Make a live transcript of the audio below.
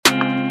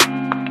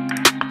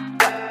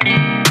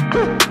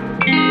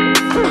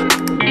You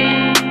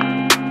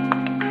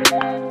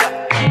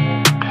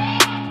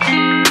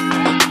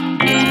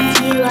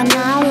are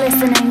now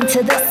listening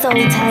to the Soul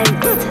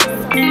Tapes.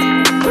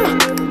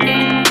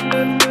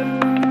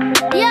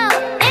 Yo,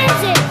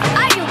 is it?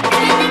 Are you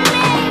kidding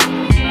me?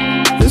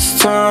 This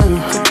time,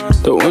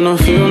 that when I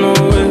feel no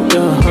way,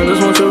 yeah, I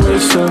just want your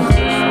wrist,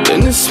 yeah.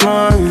 Then it's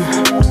mine,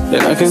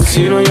 and I can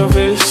see it on your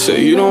face, so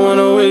you don't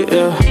wanna wait,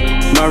 yeah.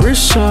 My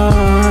wrist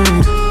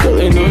shine, girl,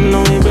 ain't nothing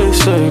on me,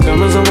 basic.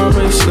 Diamonds on my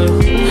bracelet.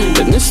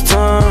 Then this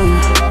time,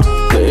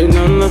 there ain't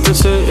nothing left to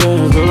say,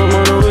 yeah. Girl, I'm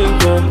on the way,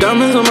 yeah.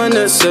 Diamonds on my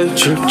neck say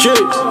drip, drip.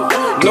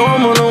 No,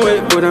 I'm on the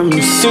way, but I'm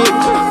sick.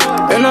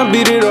 And I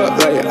beat it up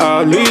like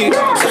Ali.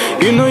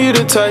 You know you're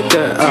the type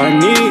that I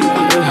need,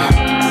 yeah.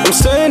 I'm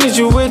saying, is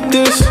you with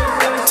this?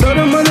 Tell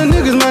them other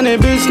niggas mind their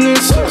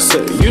business.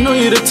 Say, you know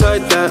you're the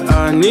type that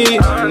I need.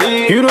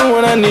 You the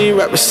one I need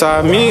right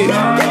beside me.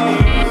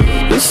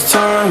 This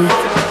time,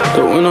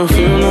 that when I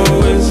feel no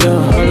way,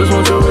 yeah, I just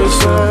want your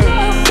wrist, yeah.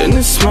 Then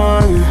it's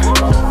mine,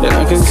 and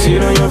I can see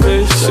it on your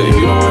face, so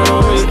you don't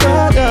wanna wait,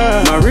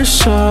 yeah. My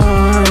wrist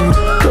shine,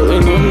 girl,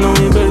 ain't nothing on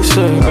me,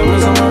 basic.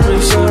 Diamonds on my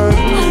bracelet.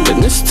 Then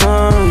this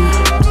time,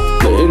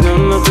 there ain't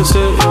nothing left to say,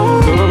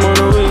 yeah. Girl, I'm on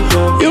the way,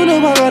 yeah. You know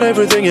I got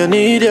everything you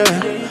need, yeah.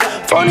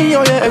 Funny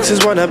all your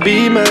exes wanna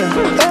be me.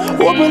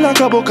 Open like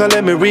a book and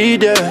let me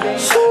read, yeah.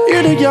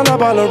 You the girl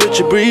about a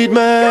rich breed,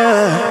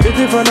 man. Hit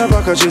it from the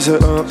back and she said,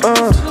 Girl,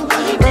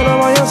 I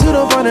want you to sit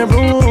up on the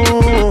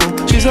broom.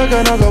 She said,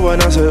 can I go?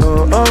 And I said,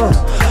 Come on,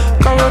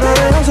 I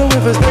answer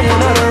if it's staying in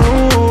the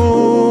room.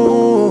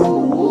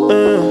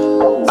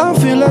 I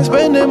feel like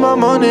spending my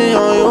money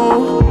on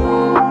you,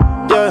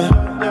 yeah.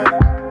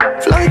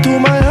 Fly to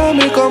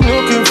Miami, come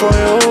looking for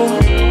you,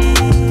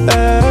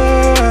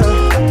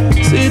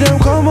 see them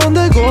come on,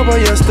 they go, but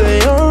you stay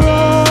around.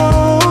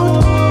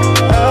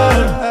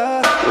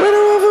 When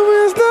I'm over,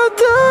 it's not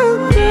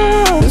done,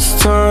 yeah. This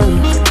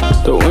time,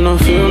 that when I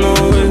feel no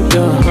way,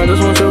 yeah, I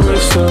just want your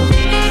wrist, yeah.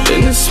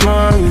 Then it's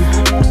mine,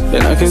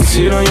 and I can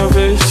see it on your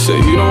face, so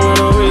you don't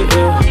wanna wait,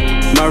 yeah.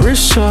 My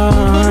wrist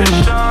shine,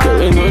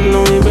 girl, ain't nothing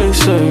on me,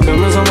 basic.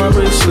 Diamonds on my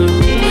bracelet.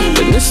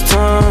 Then this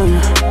time,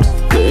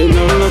 there ain't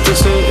nothing left to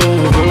say,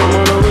 yeah. Girl, I'm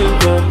on the way,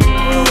 yeah.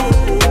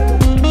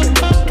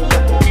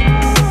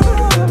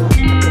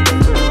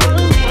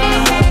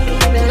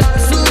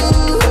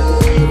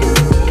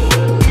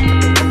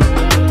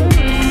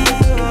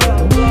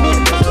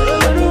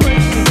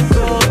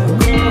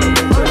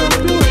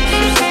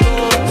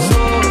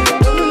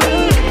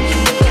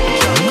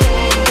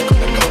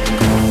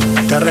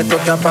 Te reto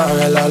que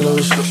apagues la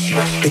luz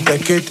y te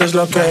quites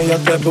lo que yo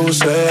te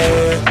puse.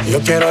 Yo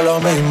quiero lo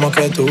mismo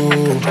que tú.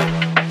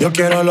 Yo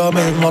quiero lo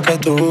mismo que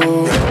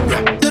tú.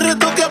 Te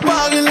reto que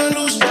apagues la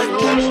luz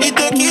y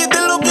te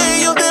quites lo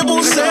que yo te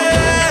puse.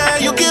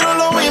 Yo quiero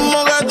lo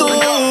mismo que tú.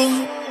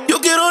 Yo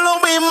quiero lo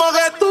mismo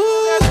que tú.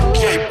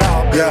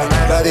 Yeah,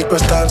 la disco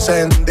está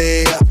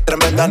encendida,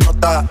 tremenda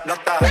nota.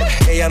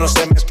 Ella no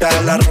se mezcla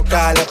en la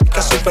roca, la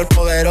chica súper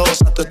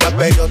poderosa, tú estás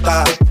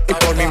bellota. Y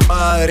por mi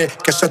madre,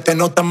 que se te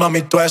nota,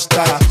 mami, tú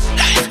estás.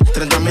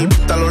 30.000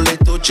 pintas los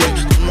lituchi,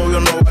 tu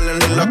novio no vale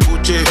ni la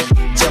cuchi.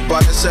 Se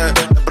aparece,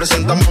 le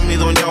presentamos a mi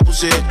doña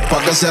Uzi, pa'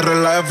 que se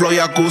relaje flow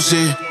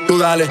jacuzzi. Tú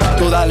dale,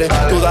 tú dale,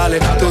 tú dale,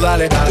 tú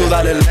dale, tú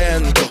dale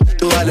lento,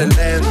 tú dale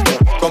lento.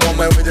 Como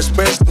me voy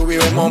después, tú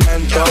vive el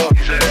momento.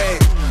 Hey,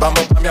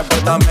 vamos pa' mi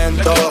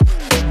apartamento,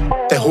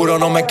 te juro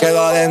no me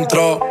quedo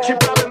adentro.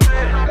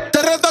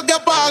 Te reto que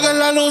apagues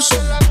la luz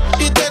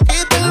y te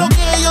quites lo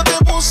que yo te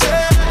puse.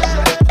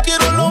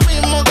 Quiero lo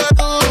mismo que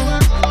tú.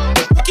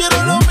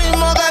 Quiero lo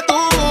mismo que tú.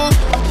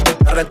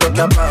 Te reto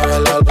que apagues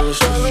la luz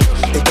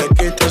y te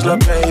quites lo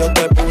que yo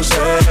te puse.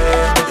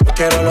 Yo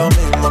quiero lo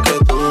mismo que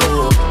tú.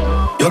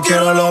 Yo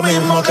quiero lo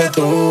mismo que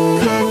tú. Un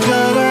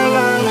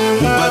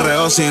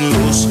perreo sin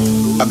luz,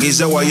 aquí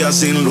se guaya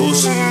sin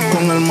luz.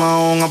 Con el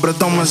mahón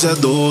apretado me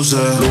seduce.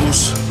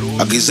 Luz,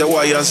 aquí se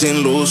guaya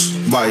sin luz.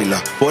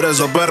 Baila, por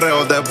eso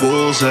perreo te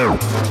puse.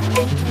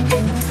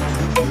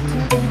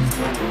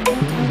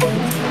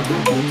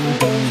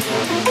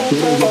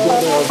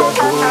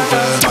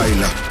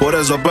 Baila, por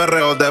eso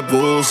perreo te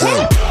puse.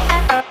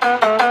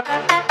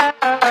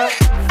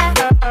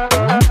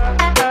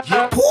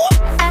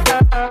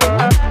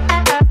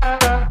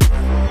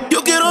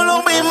 Yo quiero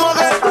lo mismo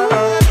que tú.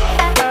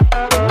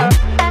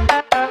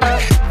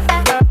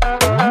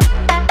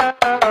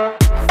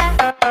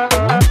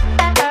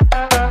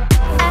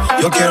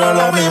 Yo quiero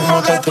lo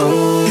mismo que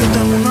tú. Yo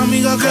tengo una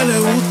amiga que le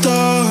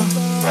gusta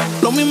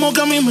lo mismo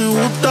que a mí me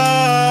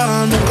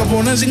gusta. Nunca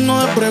pone signo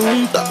de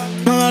pregunta,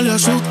 nada le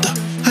asusta,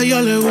 a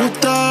ella le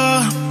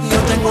gusta. Yo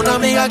tengo una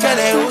amiga que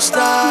le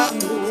gusta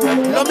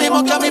lo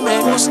mismo que a mí me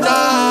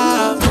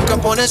gusta. Nunca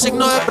pone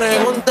signo de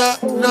pregunta,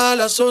 nada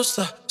le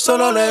asusta,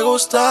 solo le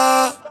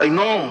gusta. Ay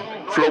no,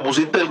 Flo,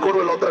 pusiste el coro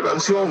de la otra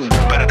canción.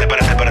 Espérate,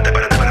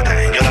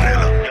 yo la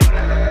arreglo.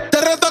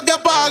 Te reto que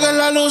apagues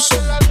la luz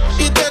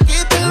y te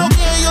quites lo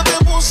que yo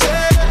te puse.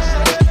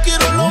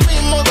 Quiero lo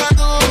mismo que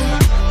tú.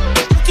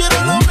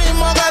 Quiero lo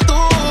mismo que tú.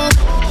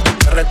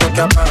 Te reto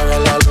que apagues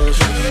la luz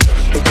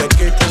y te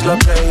quites lo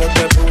que yo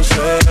te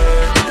puse.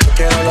 Yo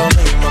quiero lo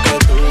mismo que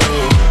tú.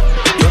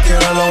 Yo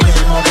quiero lo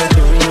mismo que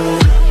tú.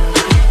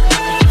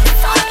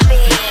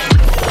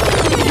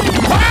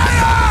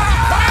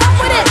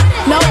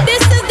 No,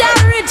 this is the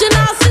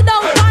original, sit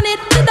down on it,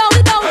 sit down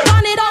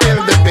on it.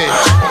 Kill the bitch.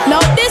 No,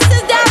 this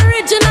is the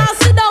original,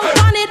 sit down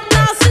on it,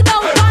 now sit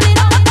down on it.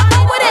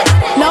 With it.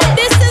 No,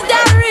 this is the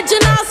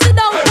original, sit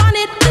down on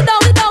it, sit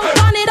down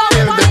on it.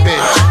 Kill the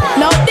bitch.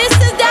 No, this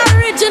is the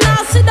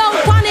original, sit down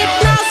on it,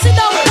 now sit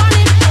down on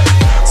it.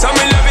 So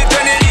me love it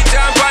when you dip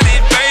down on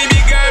it, baby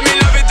girl, me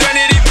love it when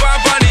you dip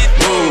up on it.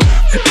 Boom.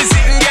 The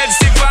sitting gets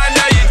stiff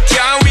under it,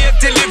 can't wait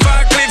till the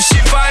far cliff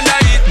shift under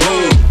it.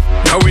 Boom.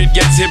 Now it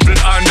gets simple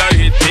under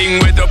it, thing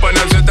wet up and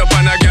a sweat up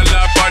and a girl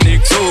a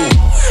panic. So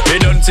we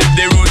don't tip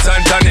the roots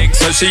and tonic,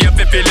 so she have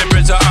to feel the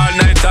pressure all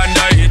night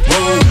under it.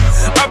 Boom.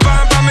 Up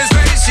on me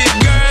spaceship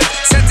girl,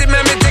 set it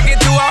make me take it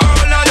to a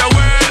whole other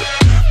world.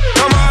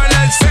 Come on,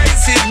 let's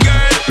face it,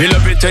 girl. We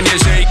love it when you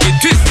shake it,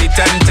 twist it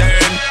and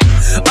turn.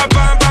 Up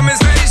on me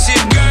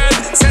spaceship girl,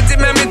 set it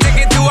make me take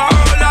it to a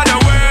whole other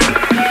world.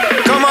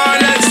 Come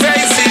on, let's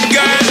face it,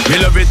 girl. We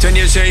love it when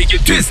you shake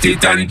it, twist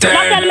it and turn.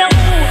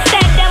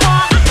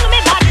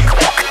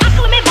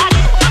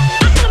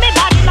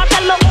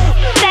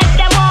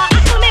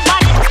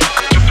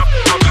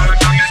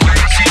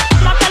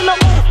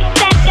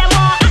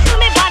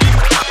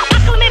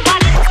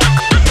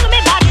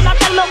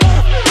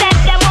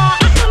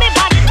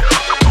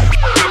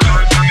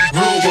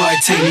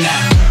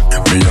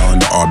 Me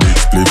on a big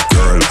split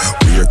girl.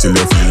 Wait till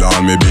you feel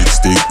all me big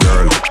stick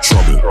girl.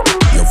 Trouble,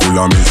 you full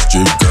of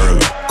mischief girl.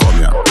 Come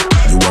here,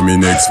 you are me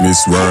next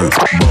Miss World.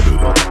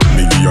 Bubble,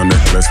 million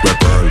necklace with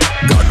pearl.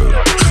 Goggle,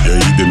 you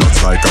eat the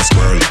nuts like a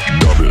squirrel.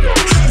 Double,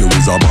 you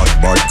is a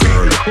bad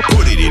girl.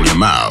 Put it in your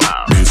mouth,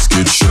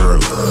 biscuit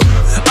shirl.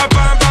 Up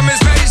on me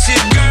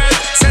spaceship girl,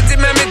 set it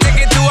make me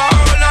take it to a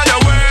whole other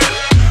world.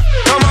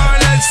 Come on,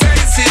 let's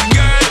face it,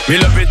 girl. We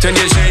love it when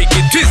you shake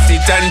it, twist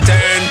it and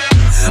turn.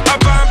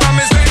 Up on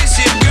me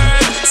spaceship girl,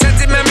 set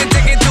it make me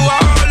take it to a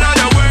whole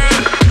other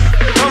world.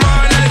 Come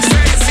on, let's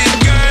face it,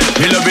 girl.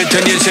 We love it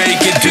when you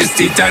shake it,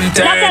 twist it and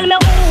turn.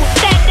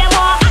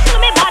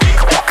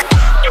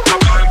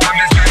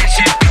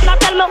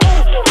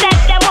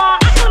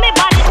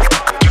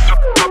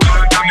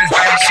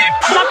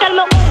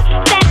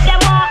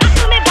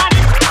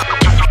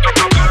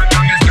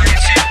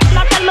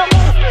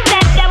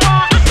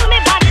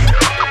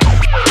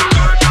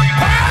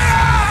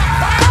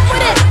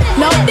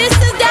 No, this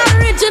is the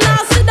original,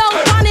 sit down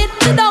on it,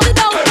 sit down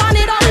on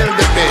it. Kill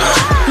the bitch.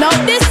 No,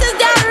 this is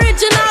the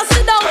original,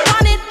 sit down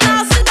on it,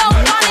 now sit down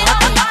on it.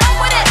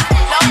 With it.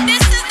 No,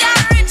 this is the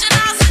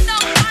original, sit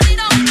down on it,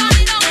 on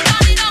it.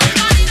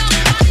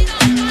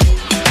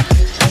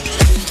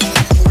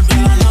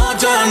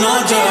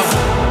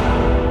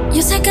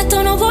 Yo sé que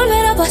esto no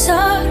volverá a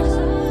pasar,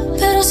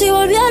 pero si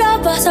volviera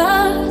a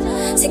pasar,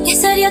 sé que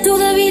sería tu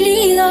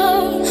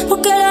debilidad,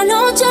 porque la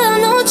noche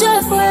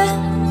fue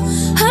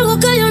algo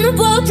que yo no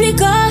puedo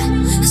explicar.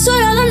 Eso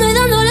era dando y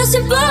dándole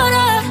sin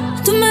parar.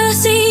 Tú me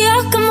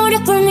decías que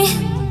morías por mí,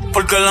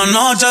 porque la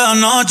noche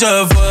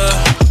fue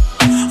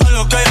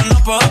algo que yo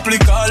no puedo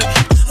explicar.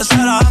 Eso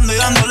era dando y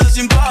dándole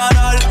sin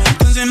parar.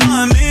 Tú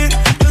encima de mí,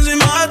 yo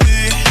encima de ti.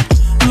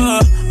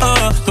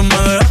 Tú me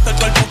dejaste el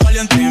cuerpo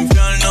caliente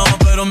infierno,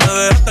 pero me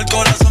dejaste el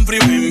corazón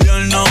frío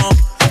invierno.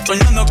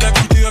 Soñando que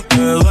contigo es que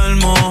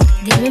duermo.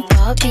 dime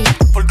papi.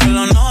 Porque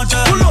la noche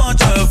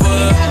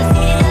fue.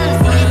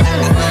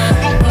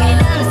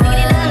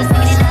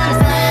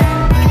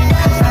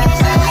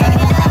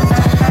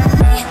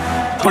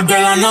 Porque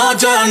la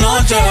noche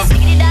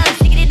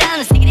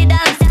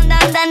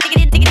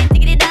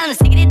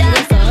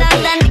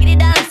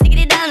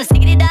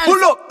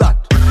Pull up that.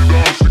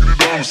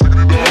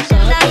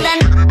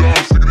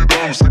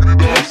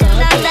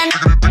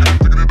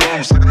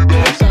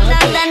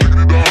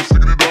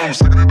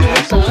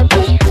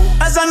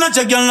 Esa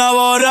noche quien la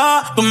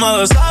borra, tú me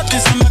besaste y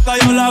se me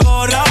cayó la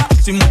gorra.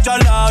 Sin mucha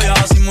labia,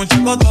 sin mucha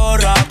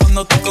cotorra.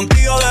 Cuando estoy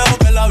contigo dejo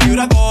que la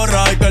vibra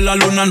corra y que la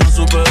luna no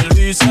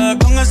supervise.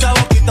 Con esa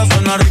boquita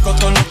suena rico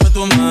todo lo que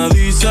tú me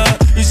dices.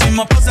 Y si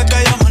me pasa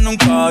que yo más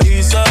nunca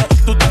hice,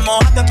 tú te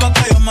mojaste pa'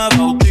 que yo me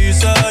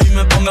bautice y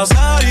me ponga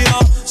serio.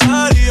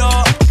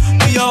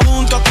 Y yo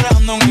juntos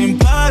creando un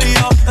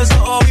imperio. Esos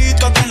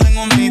ojitos tienen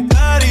un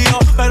misterio,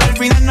 pero al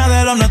final nada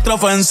de lo nuestro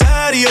fue en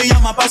serio. Y ya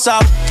me ha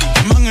pasado,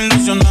 que me han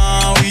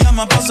ilusionado. Y ya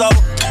me ha pasado,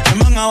 que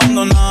me han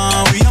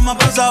abandonado. Y ya me ha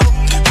pasado,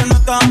 que no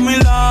estás a mi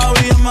lado.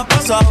 Y ya me ha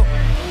pasado,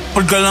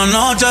 porque la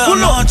noche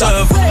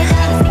fue.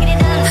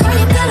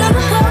 Algo que no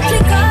puedo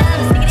explicar.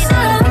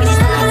 Solo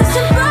dándole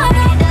sin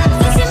parar.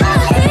 Encima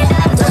de ti,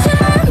 tú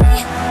encima de mí.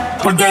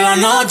 Porque la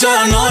noche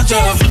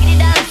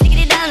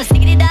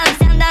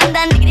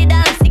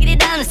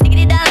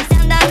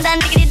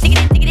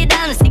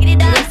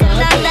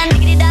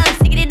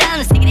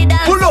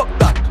Pull up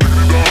that.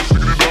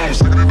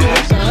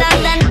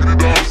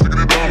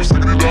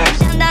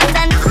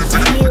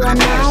 You are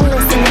now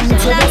listening to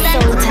the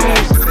Soul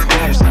Tapes.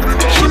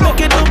 She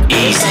make it look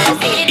easy.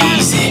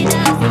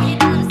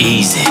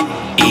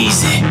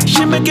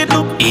 make it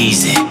look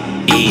easy,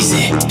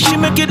 easy. She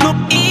make it look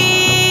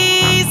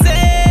easy.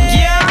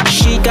 Yeah.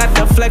 She got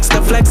the flex,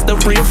 the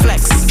real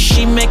flex.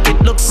 She make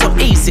it look so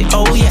easy,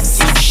 oh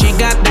yes. She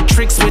got the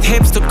tricks with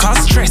hips to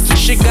cause stress.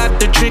 She got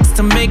the tricks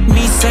to make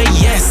me say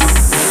yes.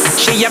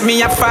 She have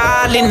me, I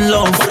fall in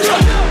love.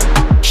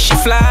 She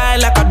fly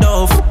like a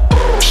dove.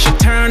 She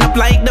turn up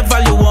like the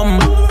volume.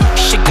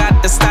 She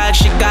got the style,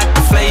 she got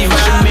the flavor.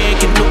 She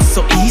make it look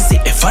so easy,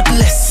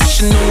 effortless.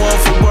 She know how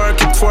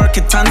to work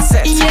it on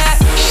set. Yeah,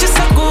 she's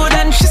so good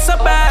and she's so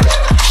bad.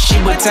 She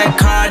would take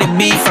Cardi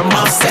B from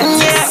offset.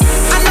 Yeah,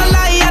 I no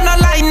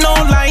lie, no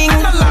lying.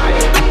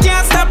 We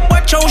can't stop,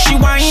 watch how she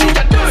whine.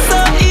 So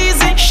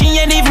easy, she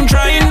ain't even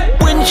trying.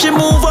 When she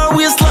move her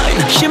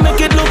waistline, she make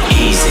it look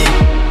easy,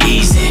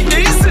 easy,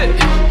 easy,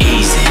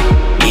 easy,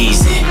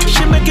 easy.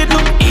 She make it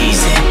look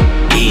easy,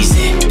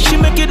 easy. She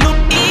make it look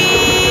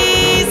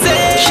easy.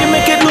 She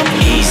make it look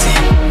easy,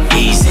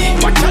 easy.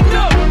 Watch out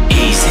now.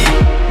 Easy,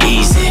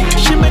 easy.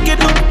 She make it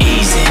look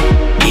easy,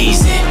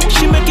 easy.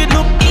 She make it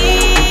look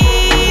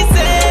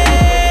easy.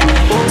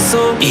 Oh,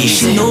 so easy.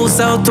 She knows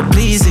how to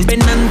please it.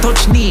 Bend and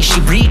touch knee, she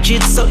reach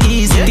it so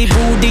easy. The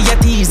booty ya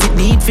tease it,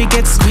 need to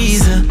get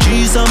squeezed.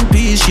 Cheese and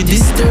peas, she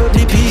disturb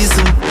the peace.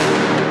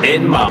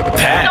 In my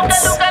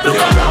pants, look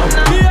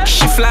around.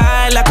 She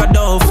fly like a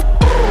dove.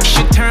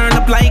 She turn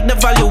up like the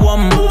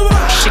volume.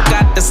 She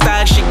got the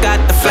style, she got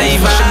the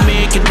flavor. She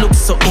make it look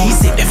so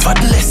easy,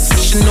 effortless.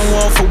 She know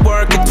how to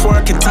work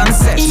it on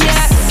set.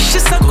 Yeah,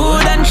 she's so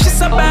good and she's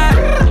so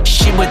bad.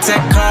 She would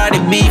take Cardi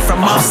B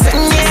from offset.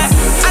 Yeah,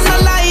 I no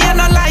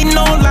lie,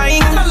 no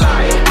lying.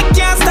 We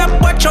can't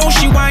stop, watch how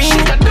she whine.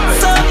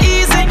 So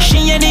easy,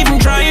 she ain't even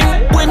trying.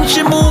 When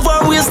she move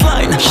her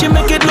waistline, she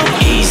make it look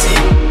easy,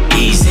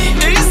 easy,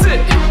 easy,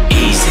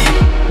 easy,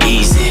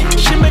 easy.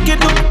 She make it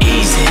look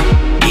easy,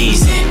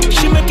 easy.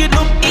 She make it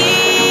look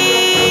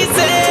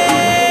easy,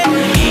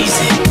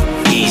 easy,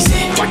 easy.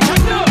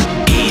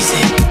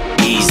 Easy,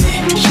 easy.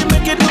 She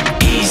make it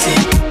look easy,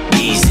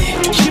 easy.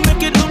 She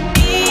make it look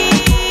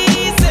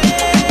easy.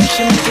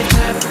 She make it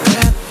clap,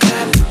 clap,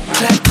 clap,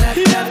 clap, clap,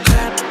 clap,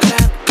 clap,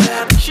 clap,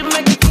 clap. She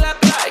make it clap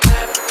like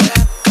clap,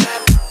 clap,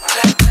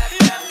 clap, clap,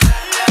 clap,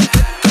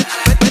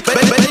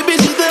 clap. Baby,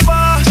 si te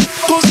vas,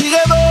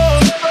 consigue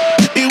dos.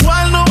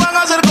 Igual no van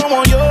a ser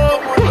como yo.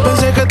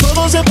 Pensé que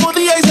todo se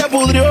podía y se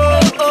pudrió.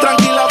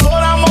 Tranquila,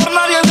 por amor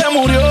nadie se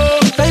murió.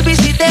 Baby,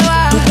 si te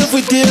vas, tú te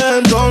fuiste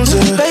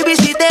entonces. baby,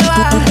 si te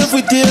vas, Tú te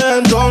fuiste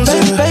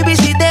entonces. baby,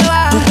 si te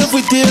vas, Tú te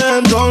fuiste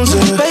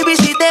entonces. baby,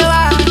 si te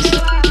vas.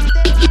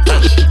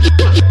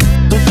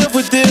 Tú te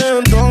fuiste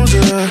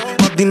entonces.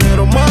 Más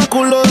dinero, más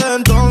culo de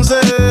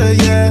entonces.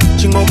 Yeah.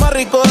 Chingo más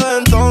rico de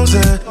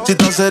entonces. Si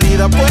estás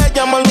herida, pues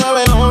llama al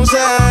 911.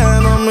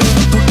 Mami.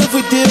 Tú te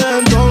fuiste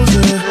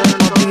entonces.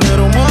 Más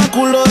dinero, más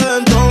culo de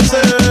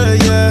entonces.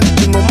 Yeah.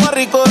 Chingo más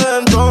rico de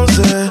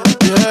entonces.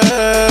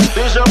 Yeah.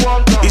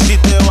 Y si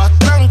te vas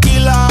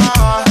tranquila,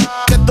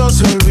 que esto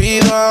se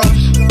olvida.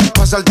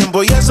 Pasa el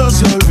tiempo y eso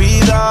se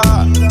olvida.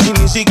 Y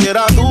ni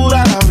siquiera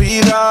dura la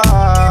vida.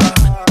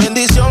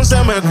 Bendición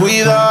se me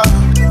cuida.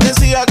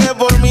 Decía que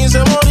por mí se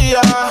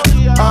moría,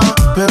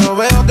 pero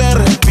veo que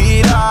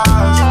respiras.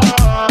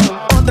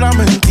 Otra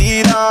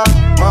mentira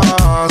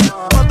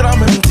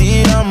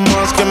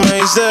más que me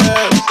hice.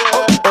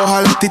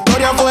 Ojalá esta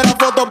historia fuera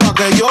foto pa'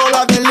 que yo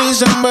la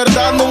deslice. En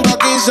verdad nunca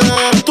quise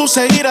tú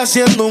seguir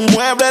haciendo un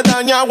mueble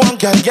dañado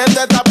aunque alguien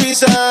te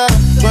tapice.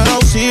 Pero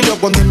auxilio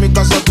cuando en mi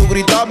casa tú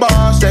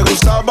gritabas. Te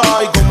gustaba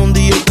y como un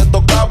día te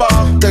tocaba.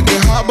 Te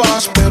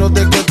quejabas pero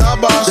te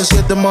quedabas. De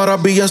 7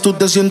 maravillas tú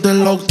te sientes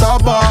la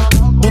octava.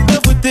 Tú te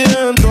fuiste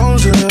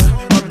entonces.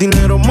 Más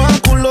dinero,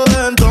 más culo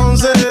de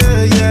entonces.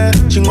 Yeah.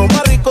 Chingo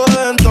más rico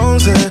de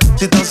entonces.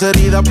 Si estás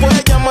herida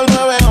pues llama al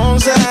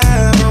 911.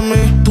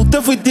 Mami. Tú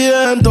te fuiste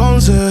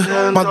entonces.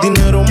 Más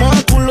dinero,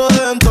 más culo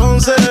de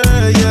entonces.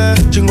 Yeah.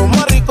 Chingo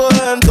más rico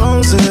de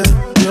entonces.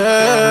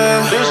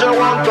 Yeah.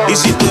 Y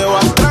si te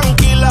vas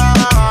tranquila,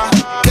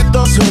 que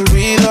esto se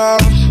olvida.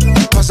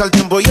 Pasa el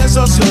tiempo y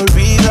eso se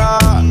olvida.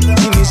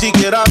 Y ni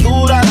siquiera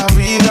dura la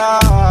vida.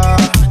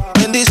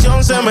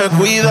 Bendición se me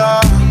cuida.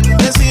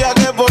 Decía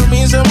que por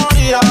mí se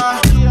moría,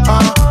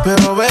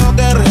 pero veo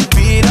que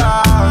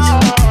respiras.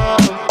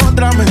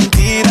 Otra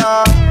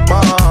mentira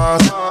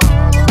más.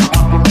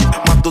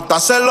 Más tú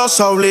estás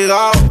celosa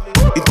obligado.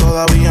 Y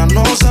todavía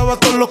no sabes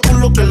todos los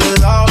culos que le he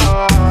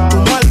dado. Tu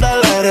maldad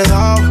la he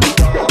heredado.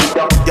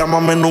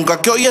 Llámame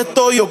nunca que hoy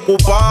estoy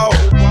ocupado.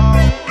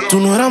 Tú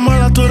no eras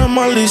mala, tú eras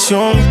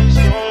maldición.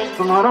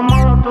 Tú no eras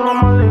mala, tú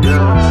eras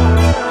maldición.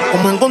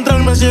 ¿Cómo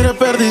encontrarme si eres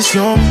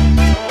perdición?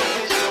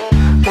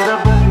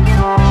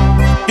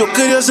 Yo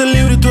quería ser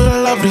libre y tú eras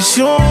la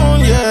prisión,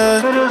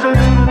 yeah.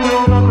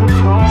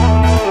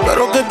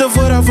 Pero que te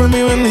fuera fue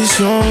mi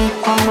bendición.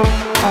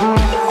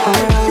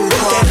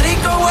 Qué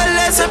rico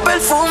huele ese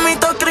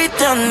perfumito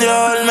Christian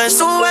Dior me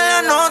sube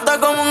la nota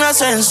como un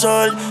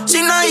ascensor. Si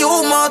no hay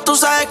humo, tú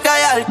sabes que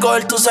hay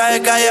alcohol, tú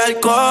sabes que hay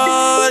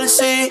alcohol,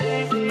 sí.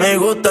 Me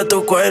gusta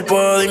tu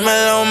cuerpo,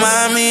 dímelo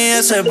mami.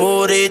 Ese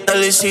burrito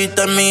lo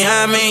hiciste en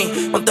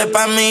Miami. Ponte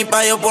pa' mí,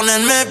 pa' yo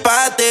ponerme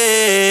pa'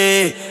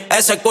 ti.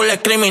 Ese culo es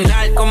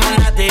criminal como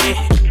Nati.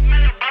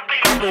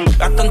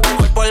 Gasto en tu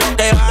cuerpo lo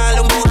que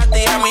vale un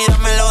Bugatti. A mí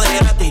dámelo de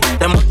gratis.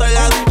 Te monto en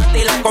la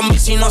Ducati, las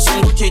combis si no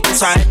son Gucci. Tú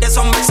sabes que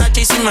son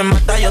Versace y si me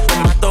mata yo te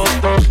mato.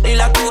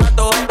 Dile a tu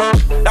gato,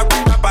 la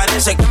cuenta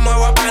parece que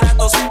muevo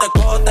aparato. Si te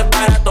cojo te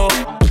barato.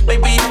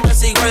 Baby, yo te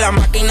sigo en la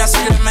máquina si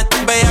le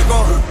metes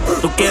bellaco.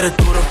 Tú quieres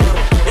duro,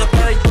 yo te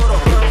doy duro.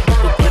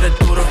 Tú quieres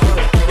duro,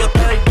 yo te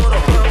doy duro.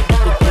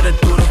 Tú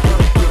quieres duro,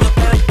 yo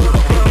te doy duro.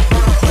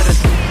 Tú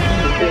quieres duro,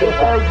 yo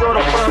te doy duro.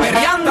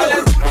 Perreando.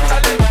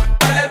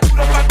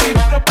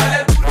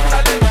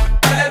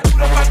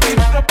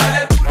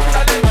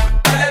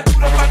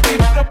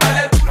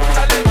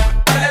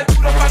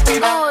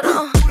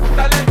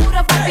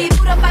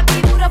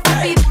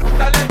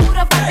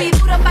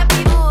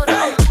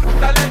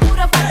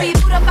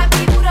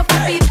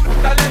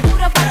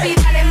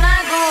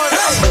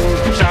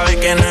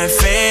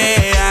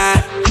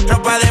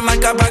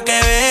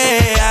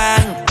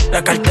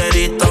 La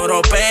carterita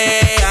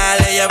europea,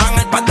 le llevan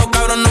el pato,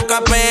 cabrón, no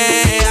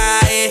capea.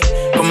 Y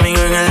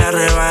conmigo en el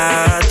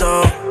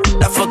arrebato,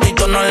 las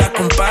fotitos no las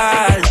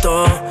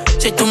comparto.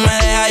 Si tú me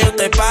dejas, yo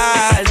te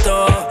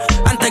parto.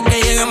 Antes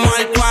que lleguemos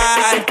al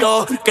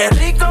cuarto. Qué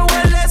rico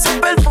huele ese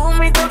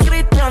perfumito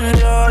Christian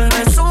Dior.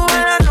 Me sube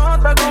la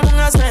nota como un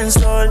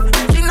ascensor.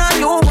 Si no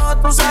hay humo,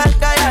 tú sabes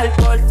que hay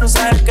alcohol, tú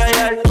sabes que hay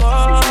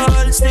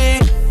alcohol, sí.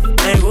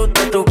 Me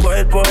gusta tu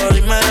cuerpo,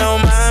 dímelo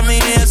mami.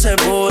 Ese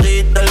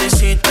burrito lo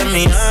hiciste en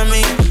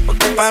Miami.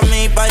 Ponte pa'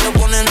 mí, pa' yo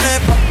ponerme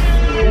pa'.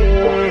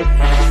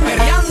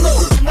 Perreando.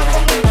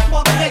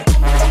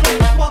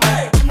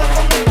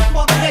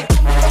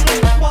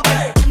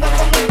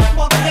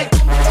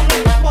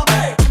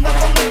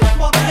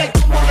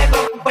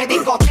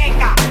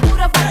 Discoteca.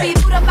 Puro papi,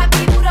 puro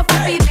papi, puro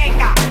papi,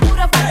 venga.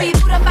 Puro papi,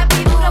 puro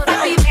papi, puro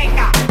papi,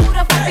 venga.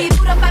 Puro papi,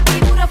 puro papi,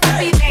 puro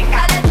papi,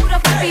 venga. Dale duro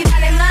papi,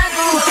 dale más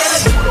duro.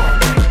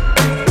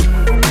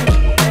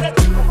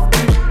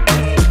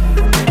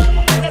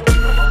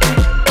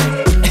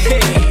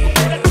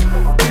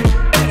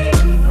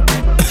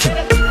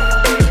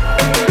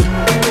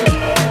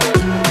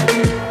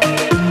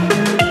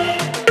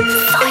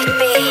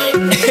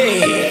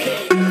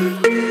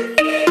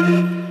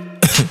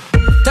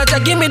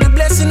 Give me the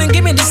blessing and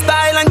give me the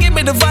style and give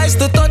me the vice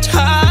to touch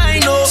high,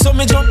 no. So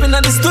me jump in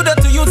at the studio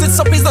to use it,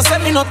 so please don't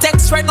send me no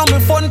text right now, me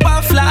phone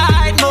pa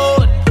flight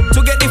mode.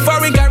 To get the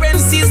foreign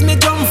currencies, me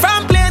jump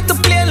from plane to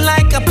plane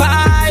like a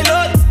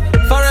pilot.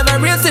 Forever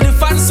real to the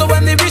fans, so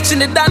when they reach in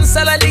the dance,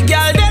 all of the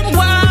girl them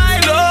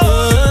wild,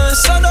 oh.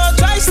 So don't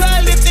try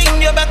style the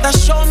thing, you better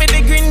show me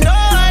the green, no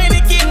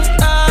Heineken.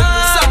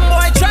 Some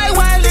boy try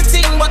wild the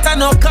thing, but I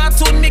know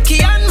cartoon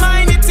Mickey and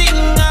mine the thing.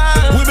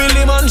 We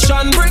be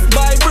mansion brick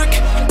by brick.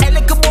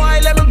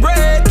 Let me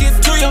break it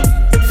to you.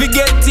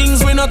 Forget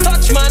things we no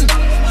touch, man.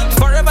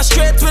 Forever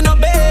straight, we no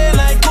bail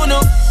like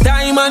Uno.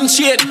 Diamond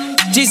shade,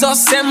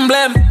 Jesus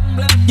emblem.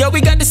 Yo,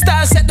 we got the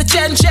style, set the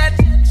chain shed.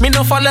 Me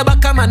no follow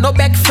back, man, no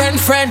back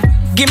friend.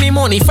 Give me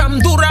money from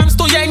Durams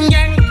to Yang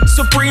Yang.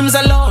 Supremes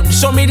alone,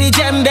 show me the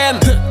gem them.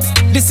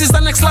 This is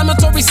an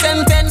exclamatory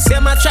sentence.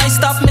 Them a try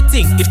stop me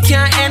think, it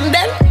can't end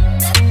then.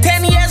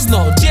 10 years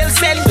no, jail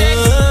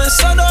sentence.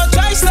 So don't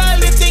try style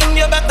the thing,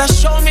 you better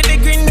show me the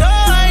green, no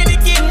Heineken.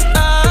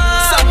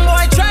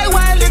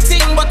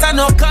 But I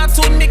know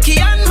cartoon Mickey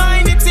and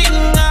mine the thing.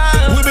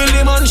 We build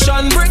the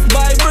mansion brick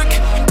by brick.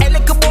 Hey,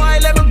 little boy,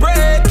 let me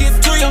break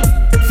it to you.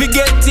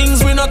 Forget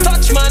things we no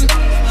touch, man.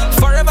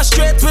 Forever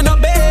straight, we no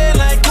bail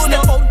like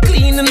Uno. Step out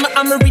clean in my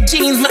Amory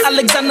jeans, my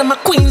Alexander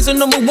McQueens, you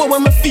know me what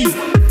when me feel.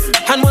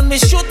 And when we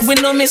shoot, we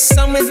no miss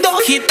and we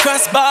don't hit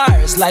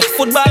crossbars like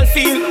football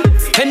field.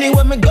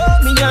 Anywhere me go,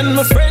 me and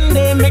my friend,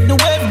 they make the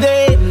wave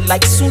day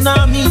like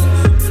tsunami.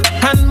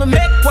 And me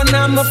make one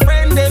of my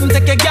friend, them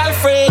take a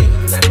girlfriend,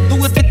 do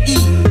it with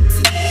ease.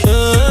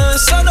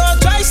 So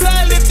don't try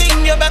style the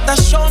thing, you better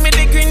show me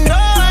the green, no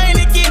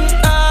Heineken.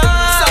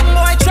 Some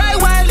boy try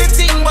wild the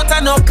thing, but I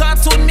know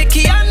cartoon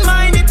Mickey and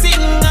mine the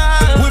thing.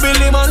 We build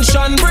the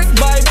mansion brick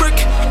by brick.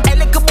 Hey,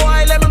 little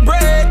boy, let me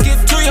break it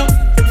to you.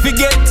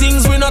 Forget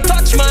things we no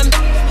touch, man.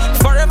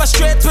 Forever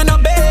straight, we no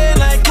bail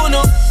like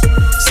Uno.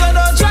 So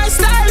don't try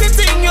style the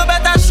thing, you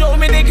better show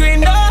me the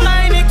green, no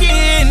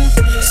Heineken.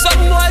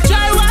 Some boy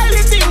try wild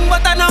the thing,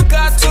 but I know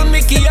cartoon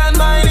Mickey and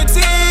mine the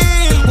thing.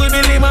 We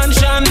build the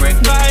mansion brick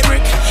by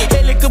brick.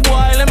 Hey, little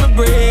boy, let me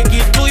break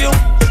it to you.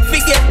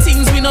 Forget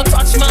things we no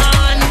touch,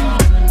 man.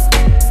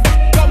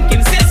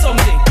 Pumpkin, say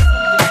something.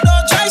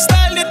 Don't try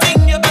style the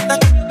thing, you better.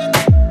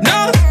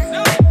 No.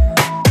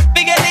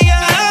 Forget the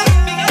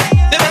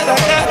de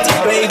verdad que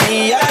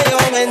baby, ya yo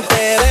me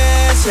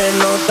enteré. Se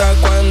nota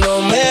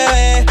cuando me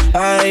ve.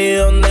 Ahí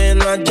donde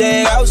no has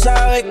llegado,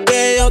 sabes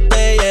que yo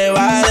te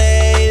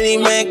llevaré. Y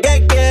dime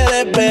qué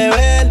quieres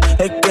beber.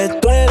 Es que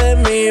tú eres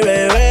mi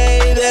bebé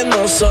y de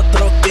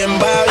nosotros quién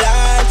va a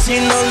hablar si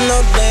no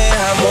nos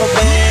dejamos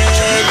ver.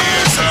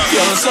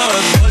 Ya lo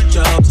sabes,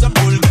 dolce, se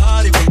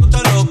pulgar y cuando te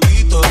lo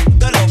quito,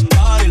 te lo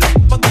pari, las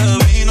copas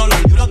de vino,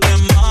 las libras de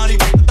mari,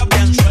 estás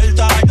bien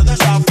suelta, ya de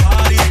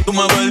safari, tú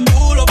me ves el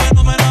culo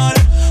fenomenal,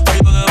 ahí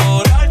puedo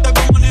devorarte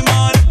como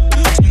animal,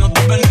 si no te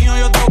has venido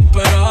yo te voy a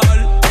esperar,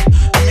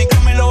 en mi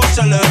cama y lo voy a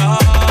celebrar.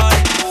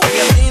 Baby,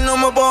 a ti no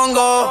me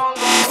pongo,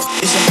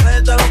 y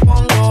siempre te lo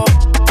pongo,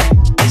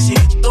 y si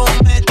tú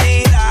me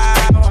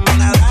tiras, vamos a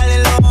nadar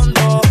en lo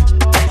hondo,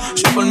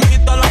 si por mí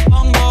te lo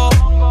pongo,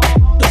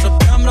 de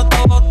septiembre hasta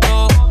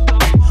agosto,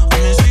 a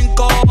mis 5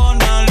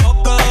 cojones lo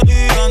que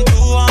digan tu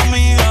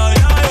amiga,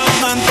 ya yo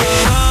me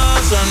enteré,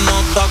 se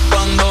nota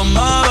cuando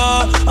me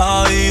ves,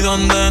 ahí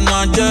donde no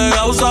has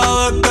llegado,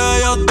 sabes que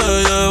yo te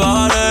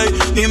llevaré,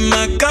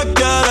 dime qué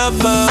quieres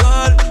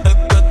beber, es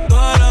que tú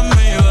eres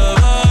mi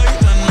bebé,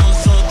 y de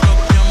nosotros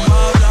quién va a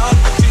hablar,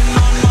 si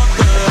no nos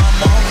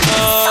dejamos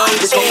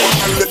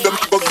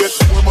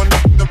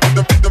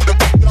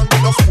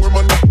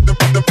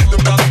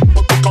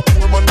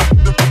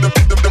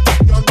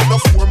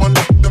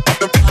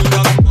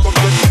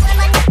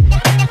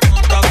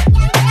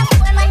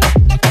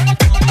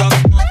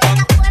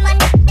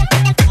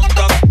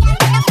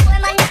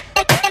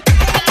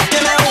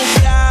tienes un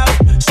flow,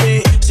 sí,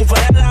 si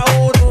fuera la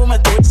Uru me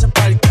tuviese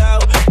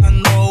parqueado,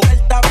 dando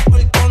vueltas por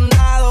el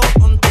condado,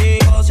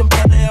 contigo siempre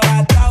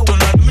arrebatado. Tú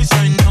no eres mi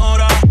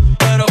señora,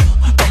 pero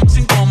como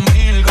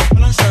 5,000 gastos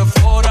en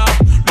Sephora.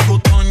 Louis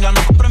Vuitton ya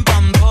no compra en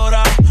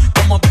Pandora,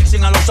 como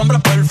piercing a los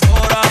hombres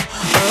perfora.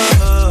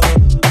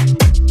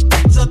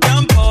 Hace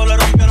tiempo le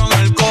rompieron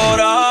el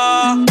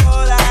cora.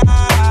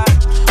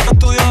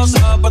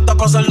 Estudiosa, puesta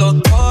pa' ser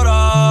doctora.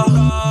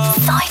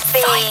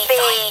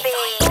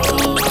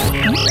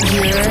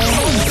 You're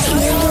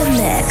in the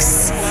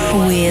mix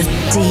with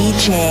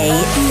DJ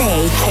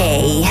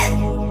NAYKAY.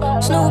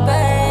 Snoop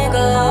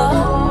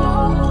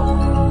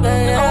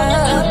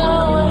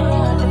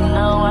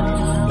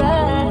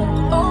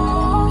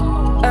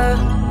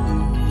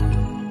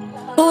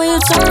When you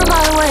turn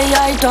my way,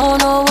 I don't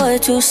know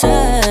what to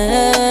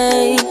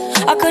say.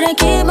 I couldn't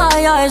keep my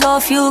eyes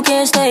off you,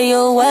 can't stay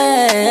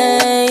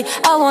away.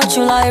 I want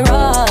you like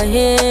right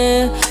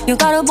here. You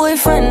got a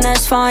boyfriend,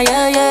 that's fine,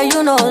 yeah, yeah.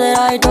 You know that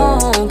I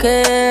don't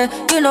care.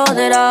 You know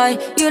that I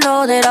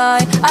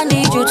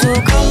need you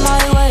to come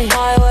my way.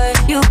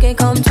 You can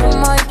come to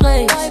my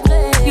place.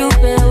 You've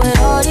been with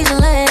all these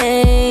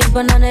lanes,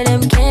 but none of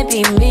them can't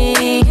be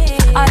me.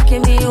 I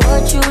can be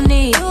what you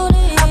need.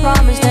 I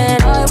promise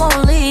that I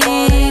won't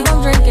leave.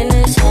 I'm drinking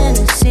this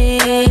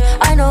Hennessy.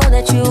 I know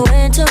that you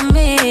into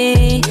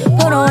me.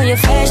 Put on your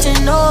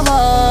fashion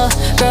Nova,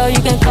 girl,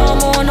 you can come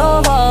on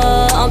over.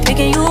 I'm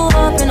picking you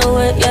up in the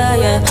whip, yeah,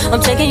 yeah.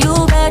 I'm taking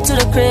you back to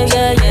the crib,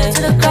 yeah, yeah.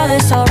 Girl,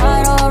 it's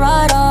alright,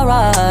 alright,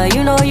 alright.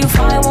 You know you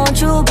fine, won't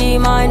you be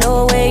mine?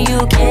 No way,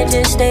 you can't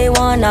just stay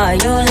one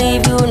night. You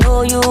leave, you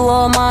know you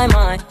on my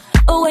mind.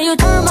 But when you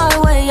turn my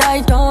way,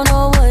 I don't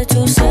know what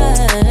to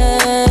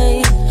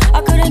say.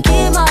 I couldn't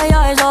keep my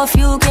eyes off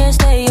you, can't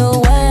stay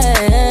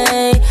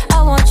away.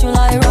 I want you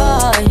like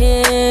right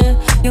here.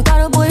 You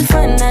got a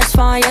boyfriend, that's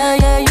fine, yeah,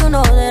 yeah. You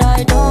know that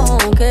I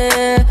don't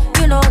care.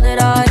 You know that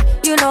I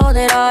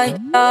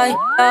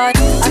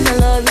can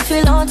love you for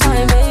a long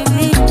time,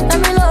 baby. Let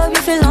me love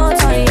you for a long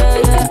time, yeah,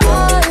 yeah.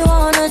 I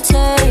wanna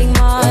take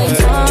my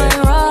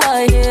time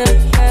right here,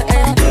 yeah,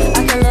 yeah.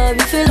 I can love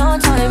you for a long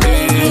time,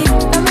 baby.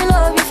 Let me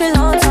love you for a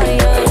long time,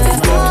 yeah, yeah.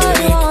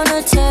 I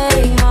wanna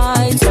take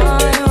my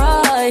time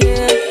right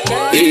here,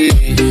 yeah,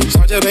 yeah.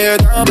 Start to pay it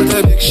down with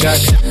a big shot.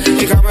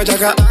 Je gaat met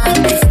jacken aan,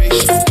 die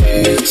feest.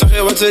 Zag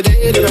je wat ze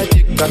deden bij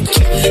TikTok?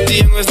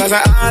 Die jongens daar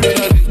zijn aan in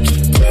dat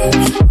liedje.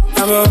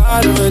 En we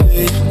waren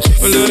beneden.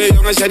 Verloren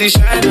jongens, ja die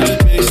zijn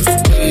het meest.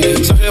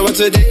 Zag je wat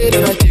ze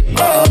deden bij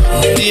TikTok?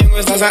 Die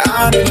jongens daar zijn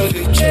aan in dat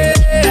liedje.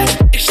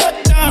 Ik shut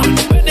down,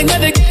 ben ik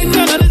met de gang,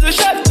 nou dat is een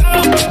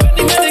shutdown. Ben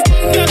ik met de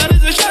gang, nou dat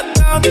is een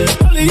shutdown.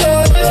 Alle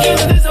jongens,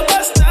 dat is een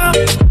bust down.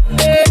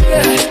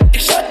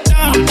 Ik shut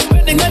down,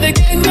 ben ik met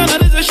de gang, nou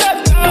dat is een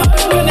shutdown.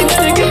 Ben ik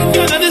met de gang,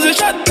 nou dat is een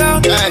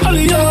shutdown.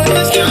 Alle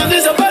jongens, dat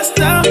is een bust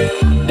down.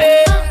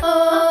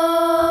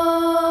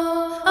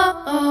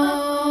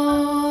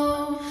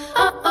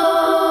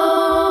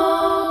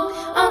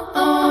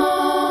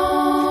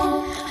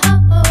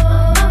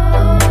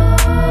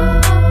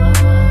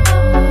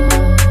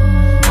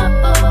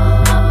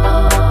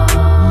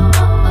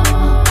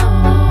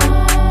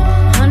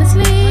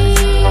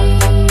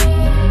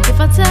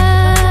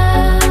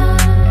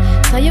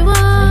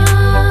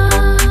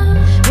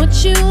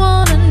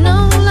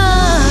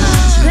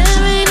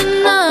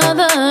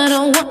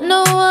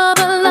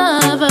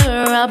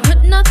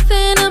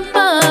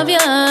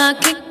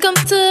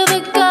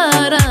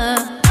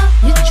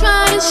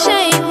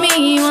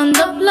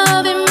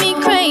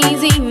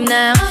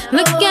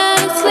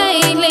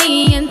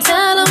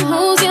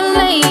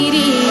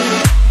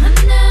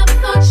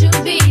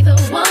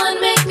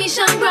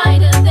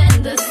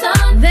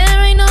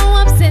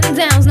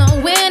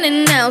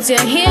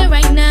 You're here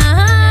right now.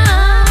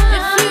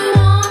 If you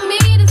want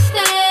me to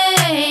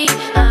stay,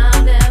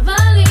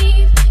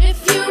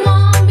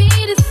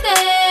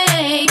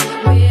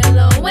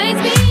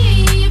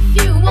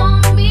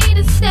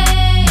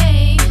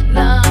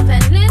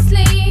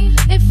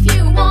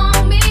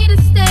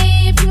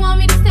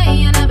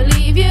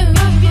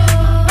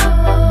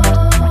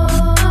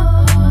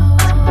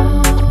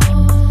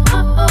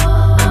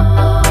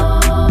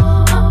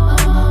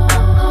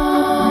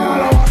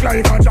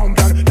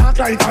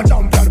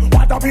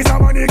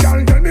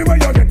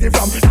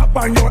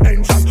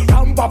 entrance.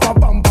 Ram pa pa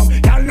pam pam.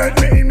 Can't let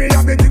me in, me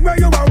have the thing where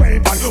you are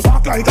waiting.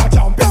 Walk like a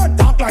champion,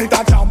 talk like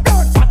a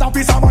champion. Fat a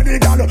piece of money,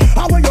 girl.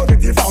 How will you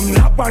get it from?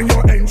 Knock on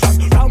your entrance.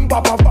 Ram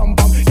pa pa pam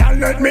pam. Can't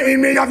let me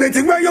in, me have the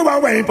thing where you are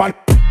waiting.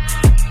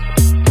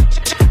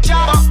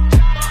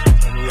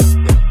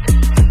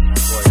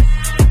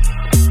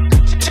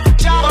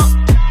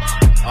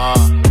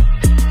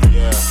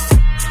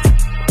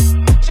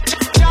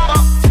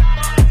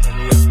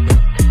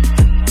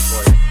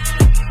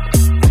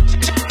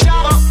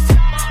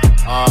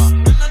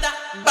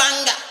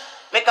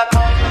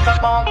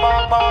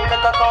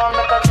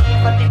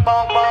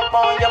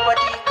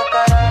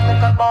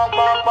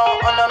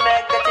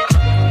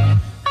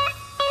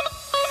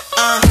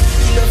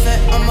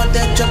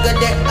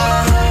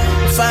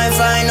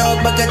 Fine, no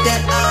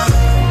bagatelle,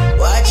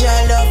 watch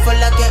your love for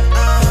like it,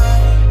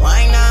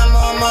 why not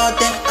more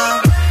than,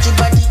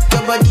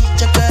 your body,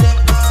 check it,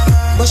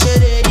 bush it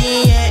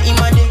ready, yeah,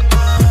 imade,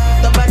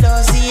 double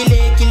zile,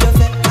 kilo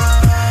fe,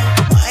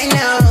 why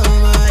not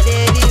more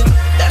lady,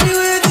 that be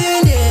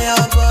waiting there,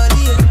 your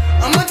body,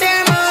 I'm a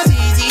damn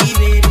easy,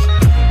 baby,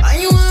 and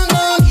you want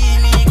to give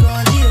me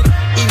control,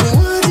 if you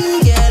want to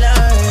get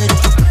already,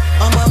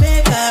 I'ma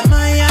make up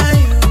my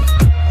you,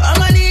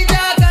 I'ma need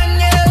that can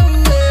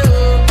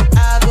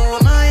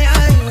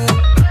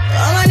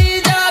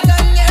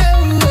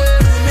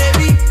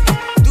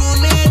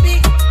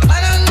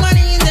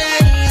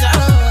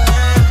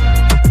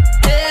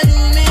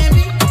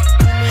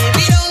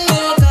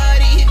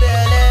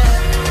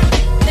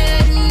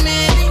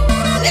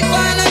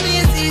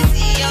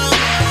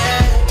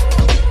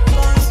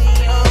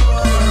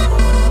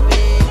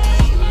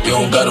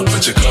gotta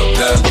put your cup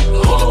down,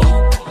 hold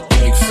on,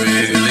 think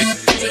freely,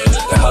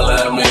 and holla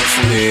at me if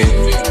you need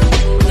me.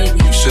 Maybe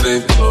you should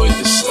enjoy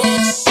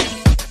yourself.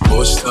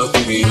 Boy, stuck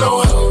with me,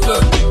 no help.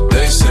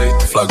 They say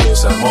fly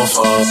girls have more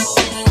fun.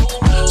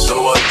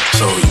 So what?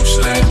 So you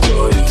should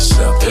enjoy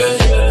yourself.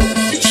 Yeah,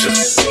 you should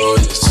enjoy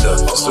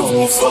yourself. It's the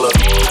room full of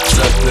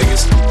strap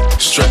niggas.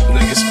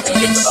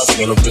 If I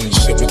feel up in the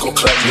shit, we gon'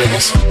 clap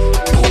niggas.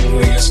 Boom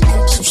niggas,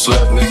 some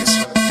slap niggas.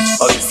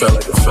 Oh, you felt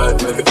like a fat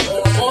nigga.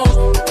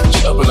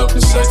 Chopping up the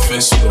sack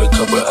face with a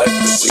couple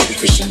actors, take the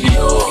Christian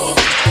Dior.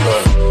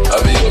 I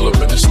be all up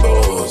in the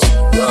stores.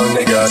 Young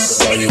nigga, I can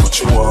buy you what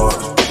you want.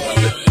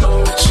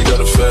 She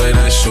got a fat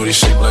ass shorty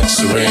shaped like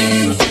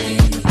Serena.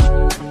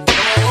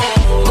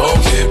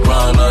 Long hair,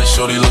 brown eyes,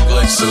 shorty look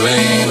like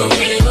Selena.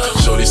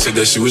 Shorty said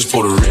that she was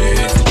Puerto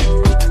Rican.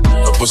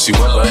 Her pussy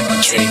wet like a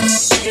tree.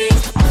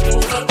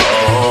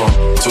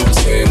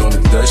 210 on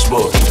the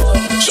dashboard.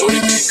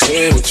 Shorty be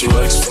clear what you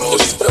ask for.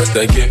 That's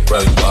that get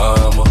right,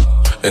 mama.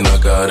 And I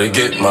gotta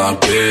get my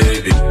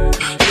baby.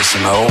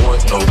 Listen, I don't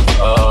want no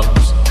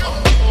problems.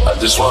 I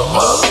just want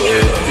my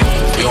baby.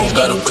 You don't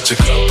gotta put your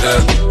cup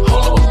down.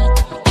 Hold on,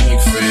 think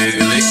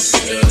freely,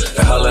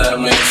 and holla at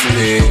me if you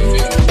need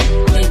me.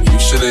 Maybe you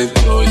should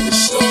enjoy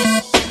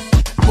yourself.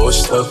 Boy,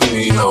 stuck with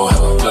me, no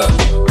help.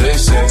 They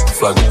say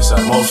fly girls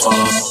have more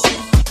fun.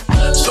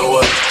 So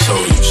what? So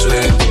you should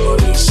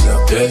enjoy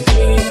yourself. Yeah,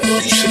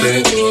 you should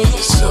enjoy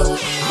yourself.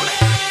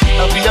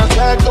 I'll be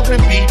outside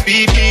going beep,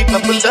 beep, beep.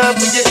 Couple love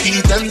when you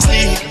eat and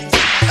sleep.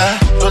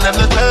 Don't have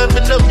no time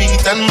for no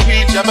meet and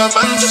greet. Jab a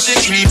man so she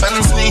creep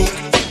and sneak.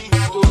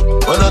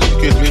 Wanna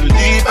take it real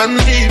deep and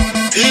deep.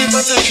 Deep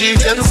until she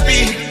can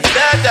speak.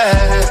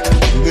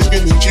 You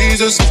give me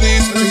Jesus,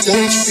 please.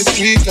 Pretend you can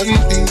treat and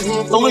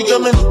feel. When we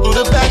coming through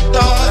the back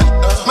door,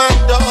 my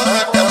door,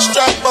 got a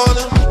strap on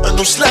him. And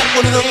no slap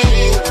on him.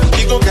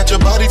 He gon' get your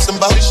body,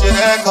 somebody shit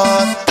act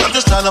hard. I'm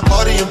just tryna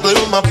party and play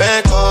with my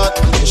bank card.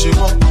 And she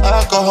want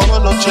alcohol,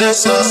 no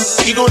chaser.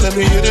 He gon' let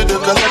me hit it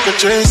up like a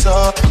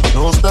chaser.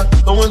 No stop,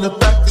 no in the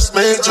back is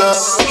major.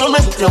 Don't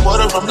make your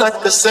water, I'm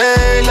like a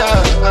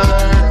sailor.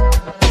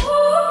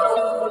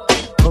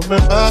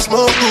 Remember,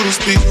 smoke through the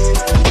speak.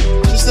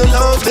 Just a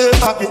long day,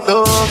 pocket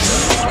dog.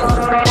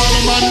 Call a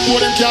man, go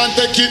them can't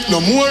take it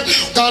no more.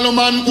 Call a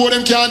man, go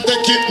them can't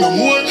take it no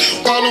more.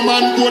 Call a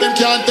man, go them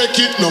can't take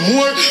it no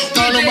more.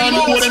 Call a man,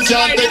 go them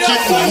can't take it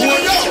no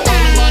more.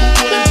 Call a man,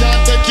 go them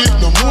can't take it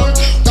no more.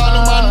 Call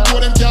a man, go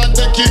them can't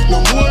take it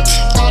no more.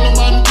 Call a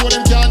man, go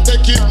them can't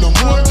take it no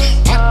more.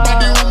 Hot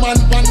body woman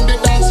on the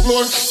dance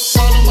floor.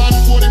 Call a man,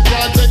 go them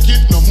can't take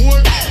it no more.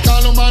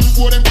 Call a man,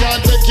 go them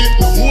can't take it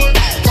no more.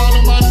 Call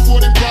a man, go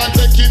them can't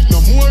take it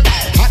no more.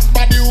 Hot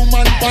body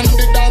woman on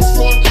the dance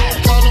floor.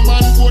 Call a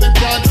man, go them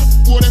can't,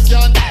 go them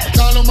can't.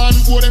 Call a man,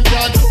 go them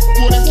can't,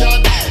 go them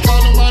can't.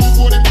 Call a man,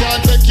 go them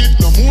can't take it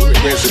no more. I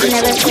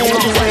never cared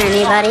for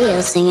anybody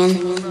else singing.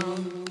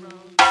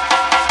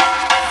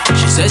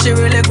 Says she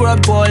really grew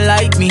up boy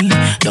like me.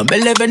 Don't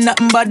believe in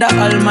nothing but the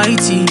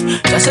Almighty.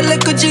 Just a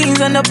little jeans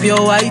and a pure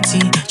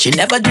whitey. She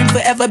never dream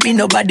forever be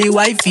nobody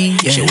wifey.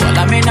 Yeah. She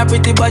wanna mean a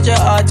pretty but your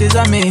heart is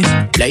a miss.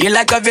 Play you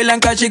like a villain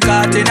cause she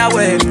caught in a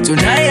way.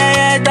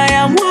 Tonight I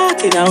am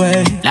walking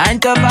away. 9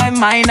 to 5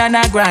 mine and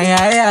I grind,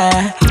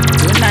 yeah.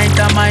 Tonight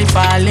I might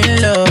fall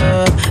in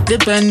love,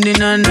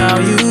 depending on how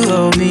you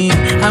hold me.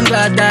 I'm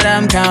glad that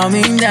I'm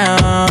calming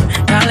down.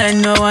 Can't let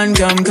no one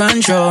come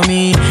control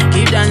me.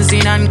 Keep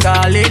dancing and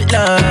call it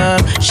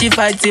love. She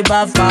fights it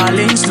by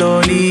falling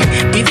slowly.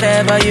 If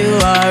ever you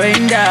are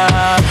in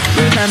doubt,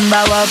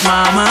 remember what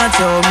mama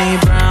told me.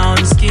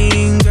 Brown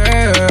skin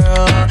girl,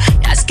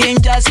 your skin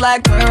just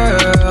like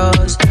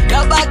pearls.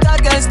 Your back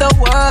against the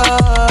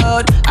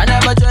world. I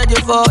never tried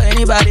you for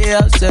anybody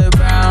else. A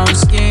brown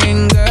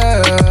skin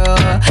girl,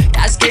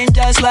 your skin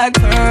just like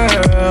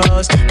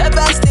pearls. The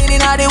best thing in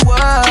the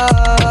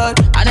world.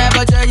 I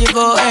never tried you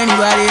for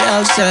anybody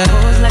else.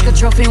 Pose like a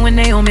trophy when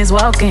Naomi's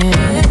walking.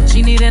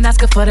 She need an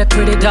Oscar for that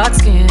pretty dark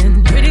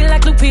skin. Pretty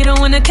like Lupita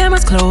when the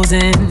camera's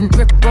closing.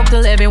 Grip broke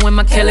the levy when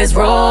my Kelly's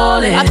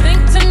rolling. I think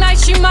tonight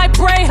she might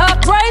braid her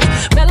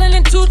braids.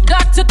 Melanin too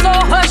dark to throw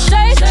her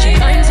shade. She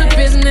minds her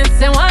business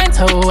and winds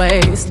her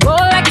waist. Go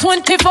like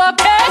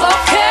 24K.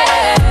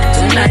 Okay.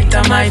 Tonight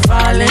I might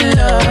fall in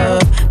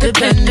love,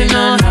 depending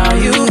on how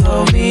you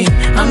hold me.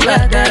 I'm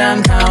glad that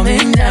I'm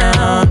calming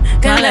down.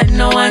 Can't let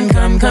no one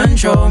come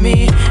control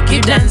me.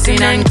 Keep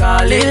dancing and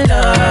call it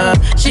love.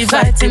 She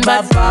fighting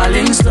but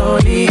falling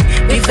slowly.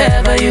 If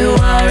ever you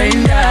are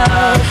in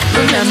doubt,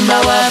 remember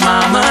what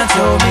mama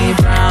told me.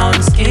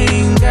 Brown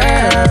skin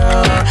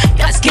girl,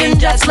 your skin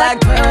just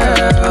like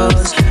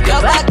pearls.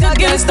 Your back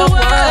against the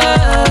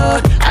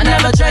world. I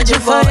never tried you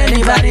for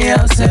anybody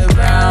else. A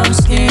brown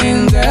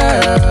skin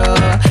girl,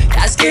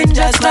 your skin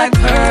just like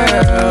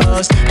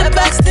pearls. The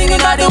best thing in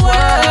the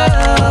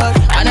world.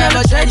 I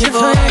never tried you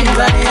for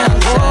anybody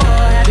else.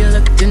 Have you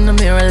looked in the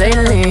mirror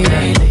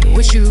lately?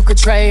 Wish you could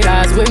trade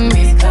eyes with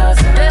me.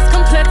 There's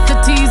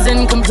complexities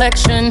in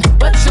complexion,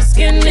 but your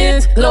skin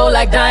is glow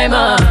like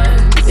diamonds.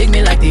 Dig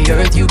me like the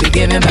earth, you be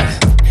giving back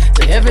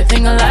to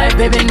everything alive,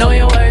 baby, know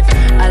your worth.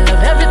 I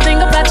love everything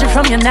about you,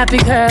 from your nappy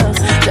curls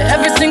to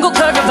every single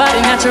curve, your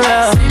body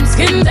natural. Same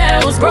skin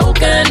that was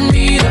broken,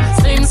 be the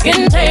same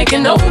skin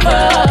taking over.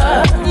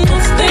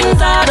 Most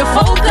things out of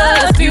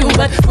focus view,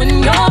 but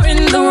when you're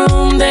in the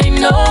room, they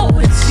know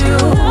it's you.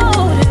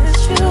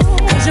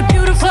 Cause you're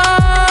beautiful.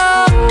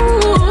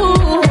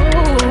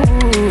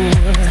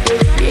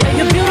 Yeah,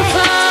 you're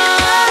beautiful.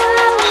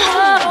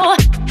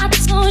 I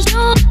told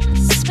you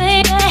this,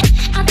 baby.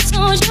 I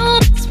told you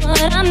it's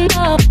what I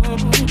know.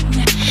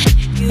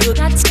 You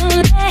got to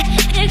let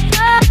it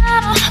go.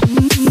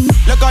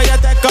 Look how you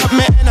take up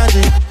my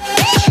energy.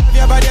 Have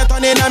your body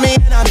turning on me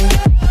enemy.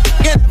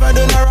 You never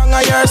do no wrong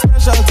on your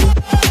specialty.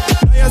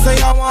 Now you say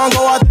I want go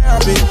to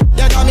therapy.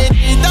 You got me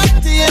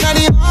 3:30 in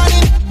the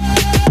morning.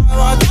 I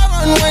want to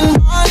run when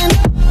morning.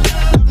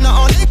 Love not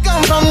only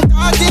come from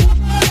talking.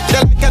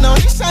 The light can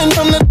only shine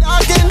from the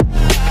dark end.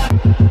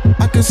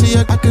 I can see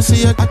you, I can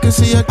see you, I can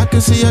see you, I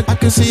can see you, I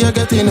can see you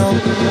getting up.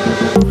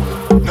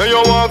 Now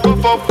you want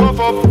cuff up, cuff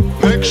up.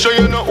 Make sure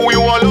you know who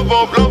you are, love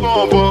up, love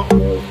up.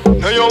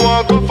 Now you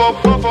want cuff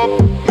up, cuff up.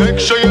 Make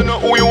sure you know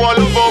who you are,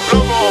 love up,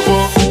 love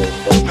up.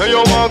 Now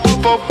you want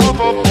cuff up,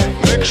 cuff up.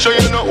 Make sure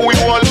you know who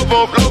you are, love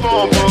up, love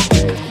up.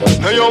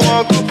 Now you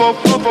want cuff up,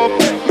 cuff up.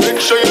 Make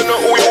sure you know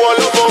who you are,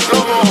 love up,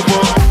 love up.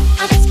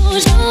 I told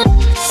you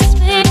this,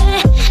 baby.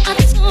 I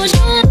told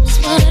you it's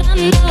what I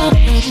know.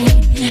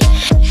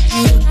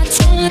 You got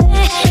to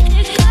let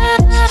it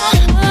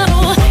go.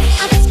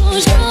 I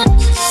told you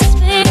this,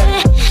 baby.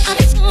 I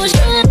told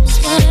you it's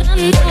what I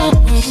know.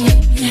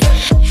 You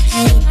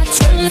got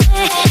to let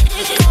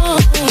it go.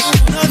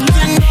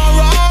 Nothing go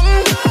wrong.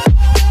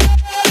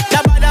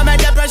 Nobody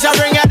make the pressure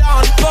bring it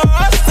down. For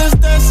us to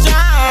stay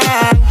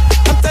strong.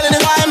 I'm telling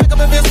you why I make up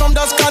a face from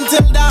dusk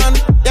until dawn.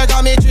 You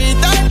got me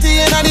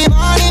 3:30 in the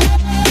morning.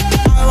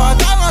 I want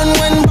to run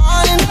when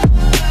morning.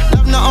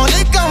 Love not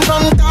only come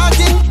from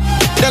talking.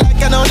 The light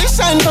can only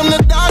shine from the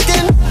dark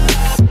end.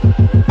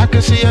 I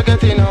can see you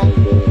getting up.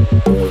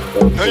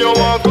 Now you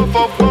want cuff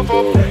up, cuff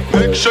up.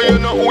 Make sure you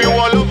know who you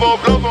are, love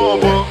up, love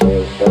up.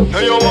 Now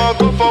you want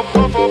cuff up,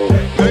 cuff up.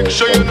 Make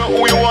sure you know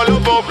who you are,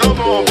 love up, love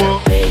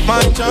up.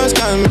 My trust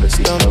got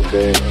mixed up.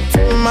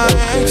 My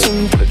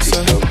action picks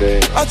up.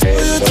 I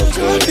told you to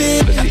drop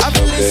it. I've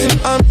been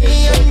listening on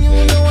me and you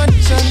know what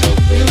it's on.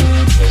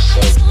 It's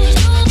so good,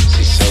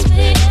 she's so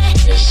good,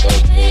 it's so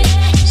good,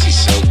 she's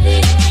so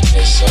good,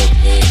 it's so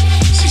good,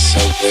 she's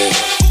so good,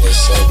 it's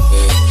so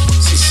good,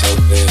 she's so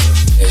good,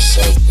 it's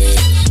so good,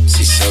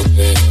 she's so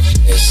good,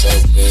 it's so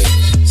good,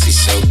 she's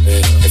so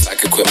good. If I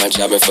could quit my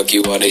job and fuck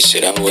you all this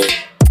shit, I would.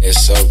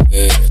 It's so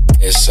good,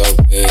 it's so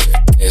good,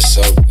 it's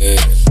so good,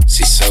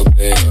 she's so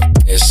good,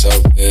 it's so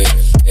good,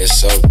 it's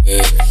so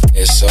good,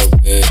 it's so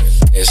good,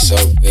 it's so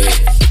good,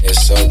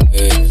 it's so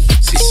good,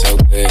 she's so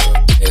good,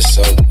 it's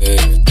so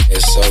good,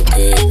 it's so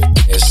good,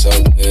 it's so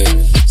good,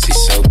 she's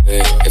so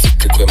good. If I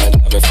could quit my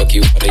job and fuck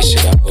you all this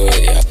shit, I would,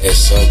 yeah. It's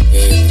so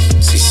good,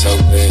 she's so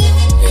good,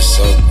 it's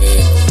so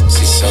good,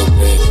 she's so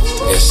good,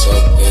 it's so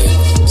good,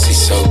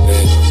 she's so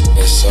good,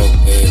 it's so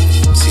good,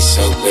 she's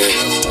so good,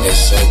 it's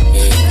so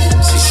good,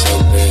 she's so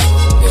good,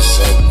 it's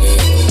so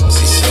good,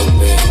 she's so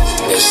good,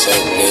 it's so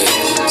good,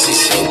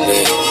 she's so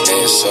good,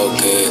 it's so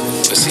good,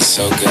 but she's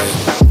so good.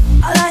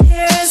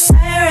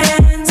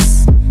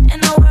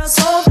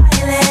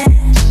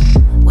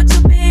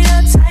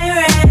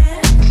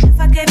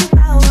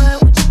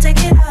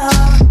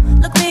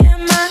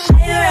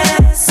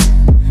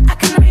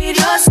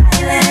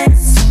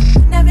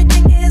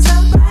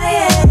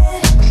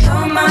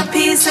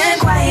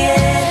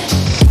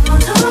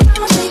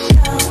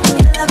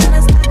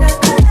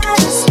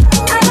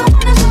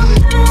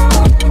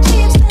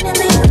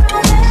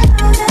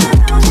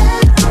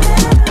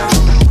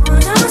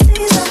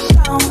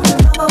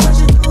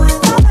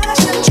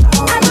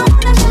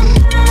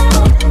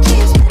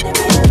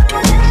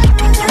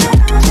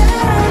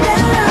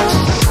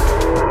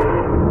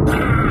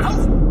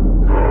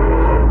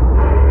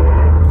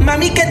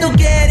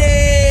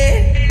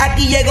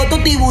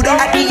 figuro,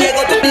 aquí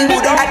llego tu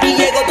figuro, aquí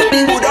llego tu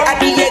figuro,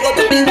 aquí llego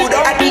tu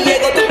figuro, aquí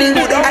llego tu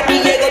figuro,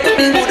 aquí llego tu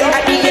figuro,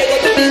 aquí llego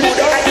tu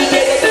figuro, aquí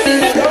llego tu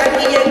figuro,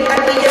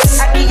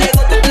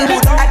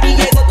 aquí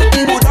llego tu figuro, aquí llego tu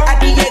figuro,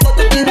 aquí llego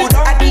tu figuro,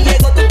 aquí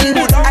llego tu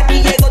figuro, aquí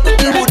llego tu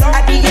figuro,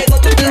 aquí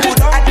llego tu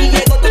figuro, aquí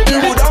llego tu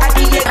figuro,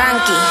 aquí llego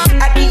tranqui,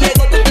 aquí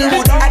llego tu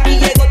figuro, aquí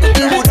llego tu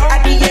figuro,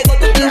 aquí llego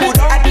tu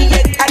figuro, aquí llego tu figuro,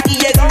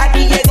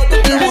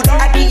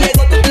 aquí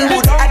llego tu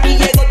figuro, aquí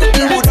llego tu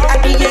figuro,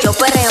 aquí llego. Yo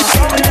perreo.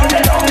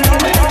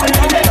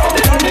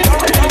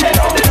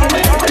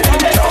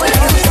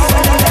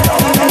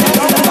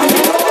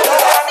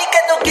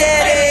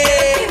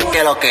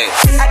 Okay.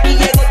 Aquí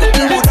llego tu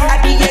figuro,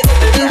 aquí llego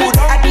tu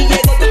figuro, aquí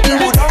llego tu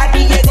figuro,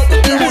 aquí llego tu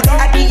figuro,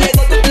 aquí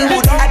llego tu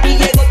figuro, aquí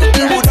llego tu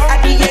figuro,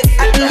 aquí llego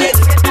tu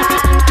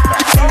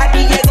figuro,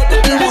 aquí llego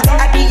tu figuro,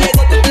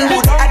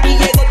 aquí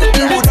llego tu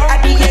figuro,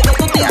 aquí llego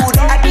tu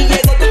figuro, aquí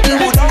llego tu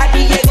figuro,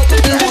 aquí llego tu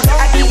figuro,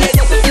 aquí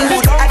llego tu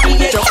figuro, aquí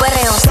llego. Yo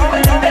perreo.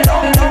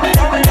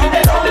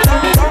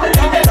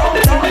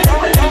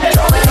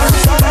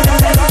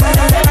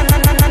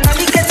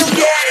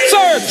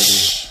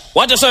 Search.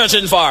 What you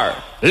searching for?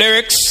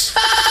 Lyrics?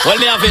 Well,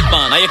 me have it,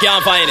 man, and you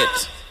can't find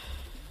it.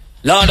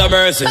 Lord of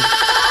mercy.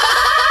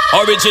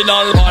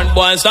 Original one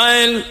boy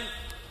style.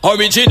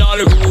 Original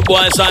rude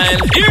boy style.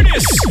 Hear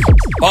this.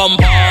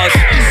 Pampas.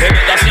 They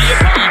better see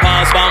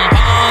pampas,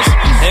 pampas.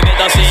 They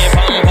better see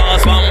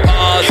pampas,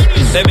 pampas.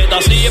 They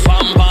better see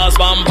pampas,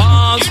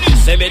 pampas.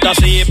 They better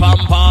see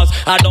pampas.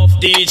 Enough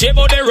DJ,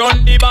 but they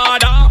run the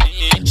border.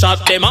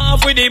 Shot them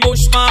off with the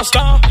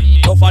Bushmaster.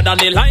 Tougher than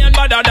the lion,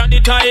 badder than the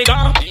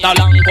tiger. The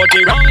long cut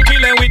the wrong,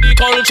 killing with the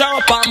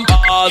culture.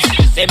 Pampas,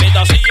 they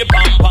better see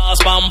pampas,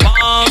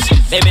 pampas.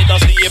 They better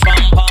see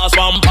pampas,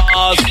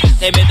 pampas.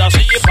 They better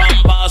see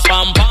pampas,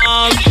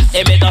 pampas.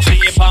 They better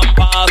see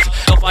pampas.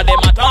 Tougher them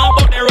at all,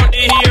 but they run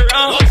the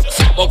hero.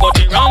 But cut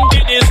the wrong,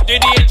 it is the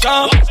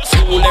danger.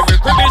 Rule every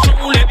crevice,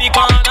 rule every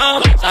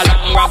corner. The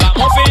long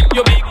ragamuffin,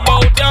 you big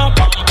bout your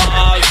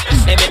pampas.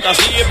 They better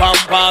see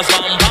pampas,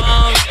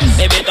 pampas.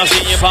 They better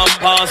see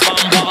pampas,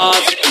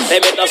 pampas. They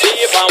better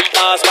see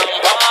pampas,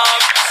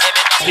 pampas.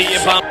 They better see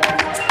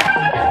pampas.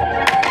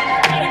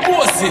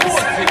 What's it?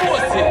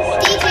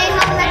 DJ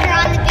Homewrecker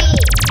on the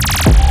beat.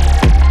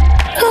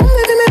 Come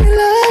baby, make me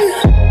love you.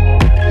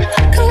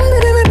 Come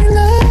baby, make me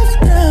love you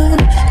down.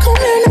 Come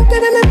here now,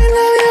 baby, make me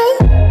love you.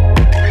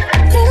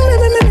 Come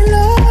baby, make me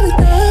love you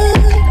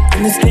down.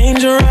 In this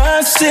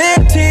dangerous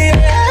city,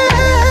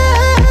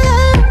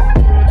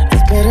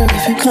 it's better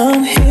if you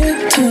come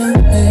here to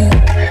me.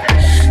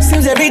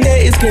 Seems every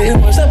day is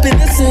getting worse up in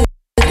the city.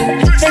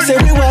 They say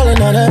we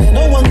wildin' on her and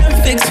no one can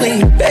fix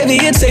me. Baby,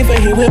 it's safer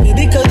here with me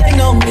because they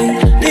know me.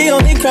 The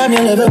only crime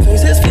you'll ever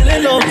face is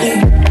feeling lonely.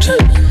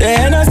 The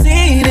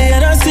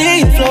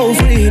NRC, flow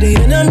free. The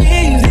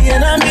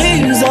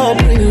enemies all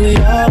free. We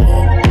all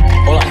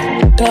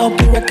to help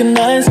you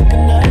recognize.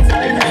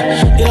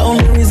 You're the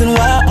only reason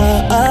why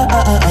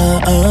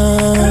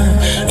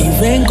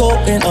even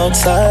going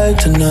outside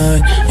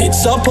tonight. It's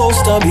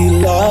supposed to be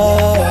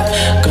love.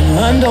 Come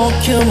on, don't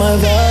kill my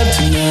vibe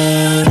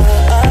tonight.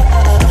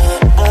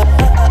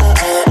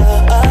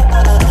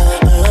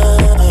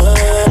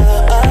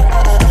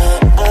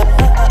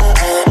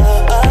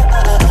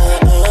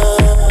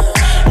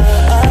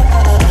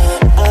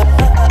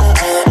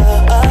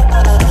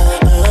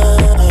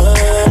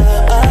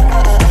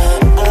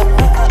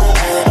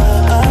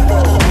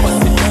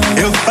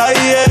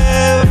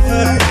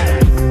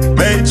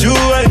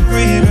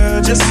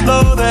 Just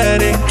know that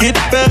it get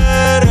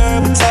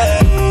better with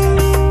time.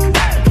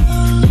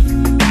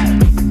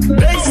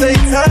 They say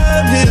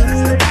time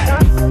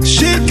heals.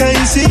 She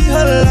can't see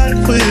her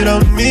life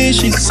without me.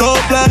 She's so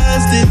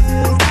blasted.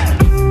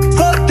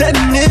 Fuck that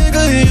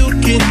nigga, you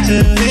can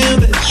tell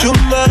him that you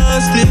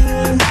lost it.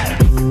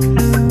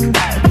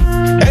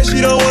 And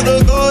she don't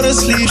wanna go to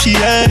sleep, she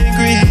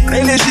angry.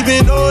 Lately she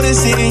been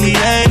noticing he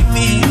ain't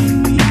me.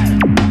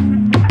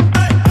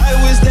 I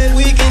wish that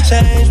we can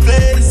change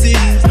places.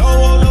 Don't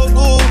want no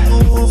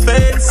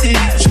fancy.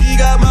 She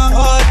got my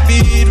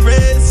heartbeat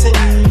racing.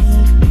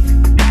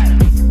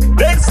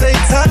 They say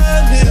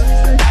time here.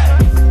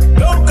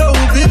 Don't go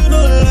live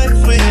no life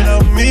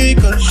without me,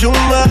 cause you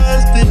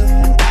mine still.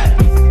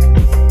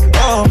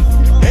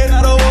 And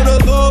I don't wanna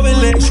go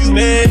and let you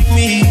make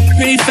me.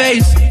 Pretty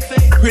face,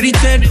 pretty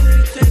tender,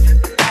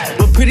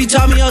 but pretty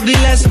taught me ugly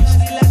lessons.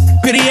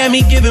 Pretty had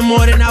me giving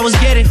more than I was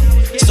getting.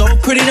 So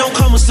pretty don't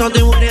come with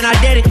something, well then I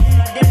did it.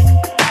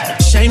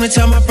 Shame to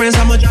tell my friends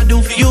how much I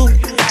do for you,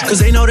 cause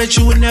they know that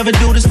you would never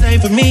do the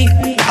same for me.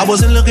 I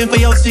wasn't looking for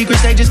your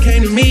secrets, they just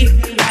came to me.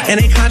 And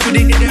they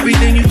contradicted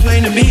everything you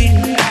claimed to me.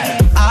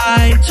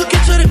 I took you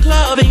to the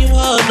club and you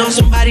hugged on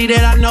somebody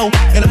that I know.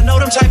 And I know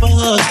them type of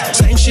hugs.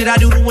 Same shit I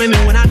do to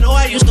women when I know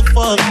I used to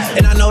fuck.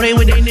 And I know they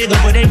with they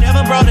nigga, but they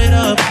never brought it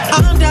up.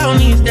 I'm down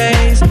these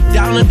days,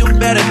 down to do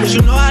better, cause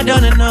you know I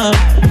done enough.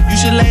 You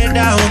should lay it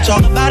down,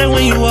 talk about it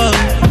when you up.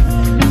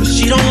 But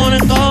she don't wanna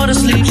go to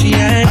sleep, she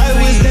ain't. I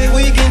wish that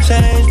we can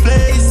change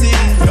places.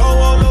 Don't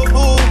want no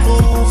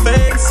boo-boo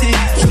faces.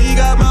 She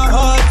got my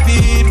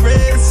heartbeat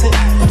racing.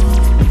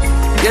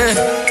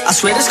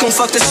 swear this gon'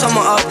 fuck the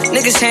summer up.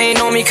 Niggas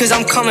hating on me cause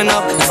I'm coming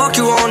up. Fuck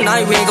you all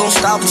night, we ain't gon'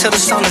 stop till the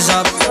sun is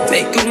up.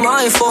 Make you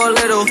mine for a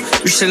little,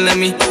 you should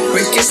let me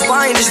break your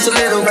spine just a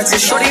little. Got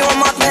your shorty on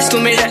my pistol,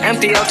 made her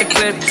empty out the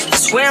clip. I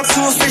swear I'm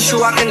too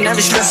official, I can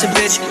never stress a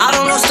bitch. I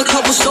done lost a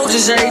couple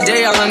soldiers every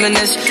day, I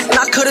reminisce. And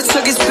I could've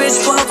took his bitch,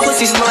 but her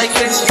pussy smell like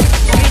fish.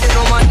 Beating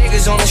on my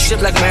niggas on the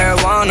strip like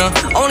marijuana.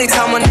 Only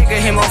time a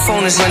nigga hit my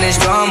phone is when it's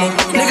drama.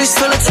 Niggas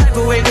feel a type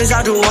of way cause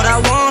I do what I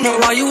wanna.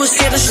 While you was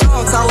scared of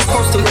sharks, I was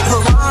posted with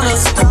piranhas.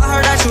 I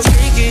heard that you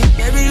freaky,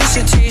 maybe you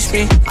should teach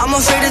me. I'm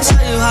afraid to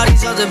tell you how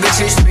these other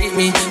bitches treat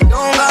me. You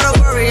don't gotta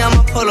worry,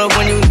 I'ma pull up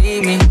when you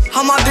need me.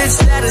 How my bitch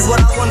that is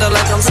what I wonder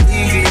like I'm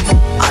Stevie.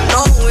 I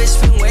know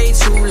it's been way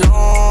too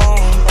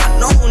long.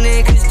 I know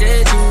niggas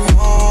did you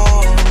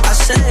wrong. I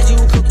said you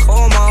could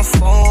call my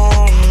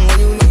phone when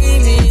you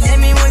need me. Hit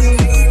me when you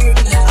need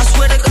me. I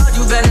swear to God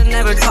you better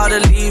never try to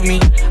leave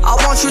me. I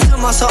want you to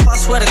myself, I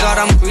swear to God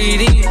I'm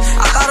greedy.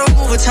 I gotta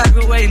move a type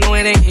of way, no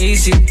it ain't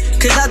easy.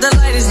 Cause at the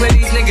light is where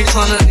these niggas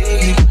tryna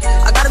leave me.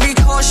 I gotta be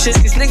cautious,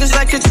 cause niggas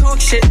like to talk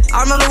shit.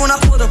 I remember when I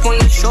pulled up on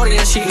your shorty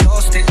and she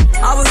lost it.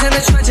 I was in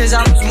the trenches,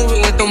 I was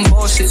moving with them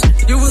bosses.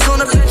 You was on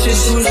the benches,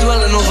 you was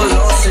dwelling over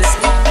losses.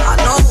 I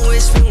know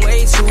it's been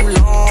way too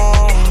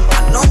long.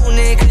 I know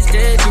niggas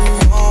did you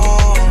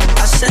wrong.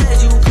 I said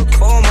you could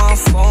call my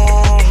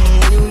phone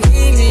when you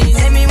need me.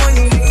 Hit me when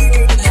you need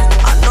me.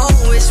 I know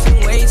it's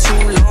been way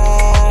too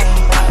long.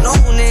 I know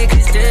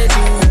niggas did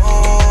you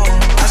wrong.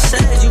 I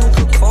said you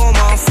could call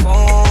my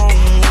phone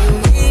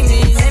when you need me.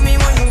 Hit me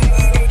when you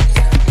need me.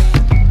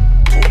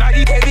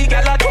 Tonight, baby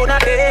girl, I turn a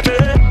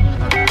devil.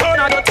 Turn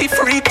a dirty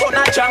freak, turn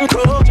a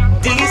janko.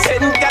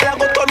 Decent girl, I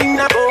go turn in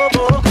a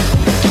bobo.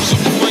 She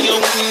do when you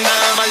win,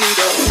 I'm a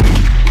leader.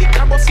 Lick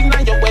a bus in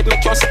your wet,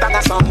 make you stand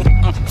a song.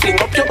 Fling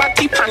up your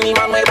body, panty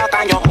man, way back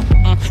on you.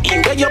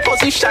 In where your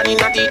position in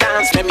a the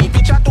dance. Let me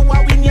picture to a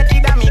win, you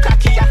kid, and me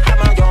cocky a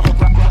hammer you.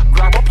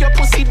 Grab up your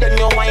pussy, then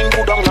you wine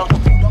good on you.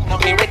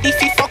 Me ready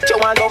fi fuck you,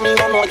 and love me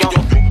no know you.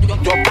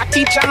 Your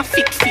body jam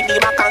fit for the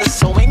back and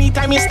so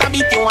anytime you stab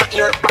it, you want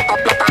your back up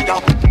on you.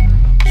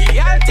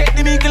 Yeah, I'll take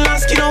the big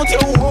and skin out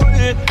your hole.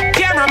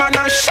 Cameraman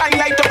and shine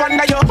light up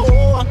under your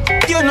hole.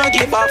 You no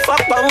give a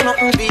fuck about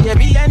nothing,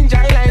 baby,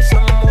 enjoy life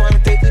some more.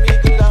 Take the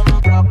big and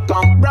rock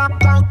on,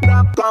 rock on,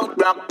 rock on,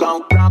 rock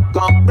on, rock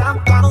on,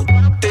 rock on.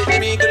 Take the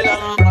big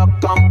and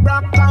rock on,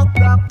 rock on,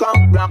 rock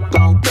on, rock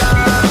on,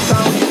 rock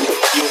on.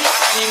 You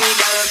see me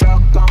girl,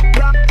 rock on,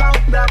 rock on,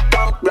 rock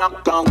on,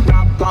 rock on,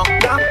 rock on,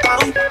 rock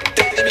on.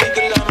 Take the big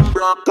and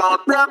rock on,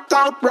 rock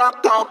on,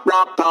 rock on,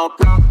 rock on,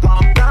 rock on,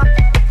 rock on.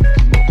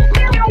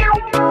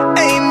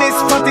 Hey, Miss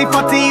Fatty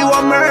Fatty, you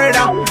a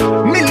murder.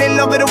 Millie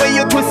love it the way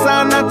you twist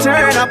and a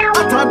turn up.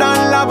 Hotter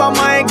than lava,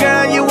 my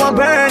girl, you a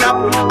burn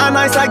up. A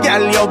nice a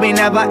girl you be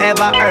never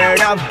ever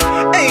heard of.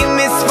 Hey,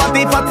 Miss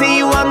Fatty Fatty,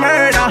 you a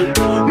murder.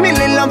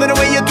 Millie love it the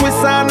way you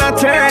twist and a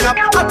turn up.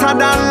 Hotter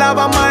than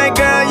lava, my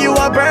girl, you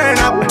a burn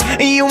up.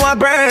 You a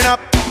burn up.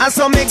 And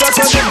so me go to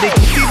the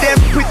see them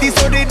pretty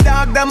so the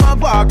dog them a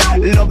bark.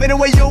 Love it the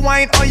way you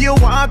whine or you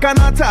walk and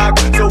attack.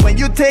 So when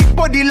you take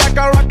body like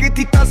a rocket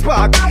it a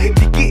spark.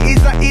 Dicky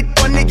is a hit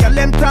when the girl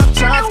them top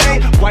shots. Hey,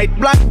 white,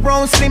 black,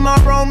 brown, slim or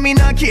brown me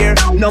not care.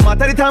 No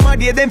matter the time of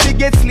day them fi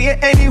get slay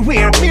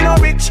anywhere. Me no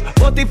rich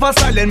but if a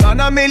silent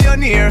man a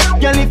millionaire.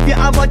 Girl if you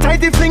have a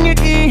tight fling it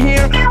in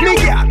here. Me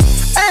yeah.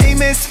 Hey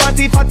Miss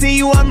Fatty Fatty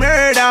you a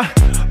murder.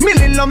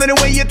 Millie love me the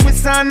way you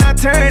twist and a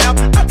turn up.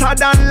 Hotter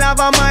than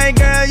lava, my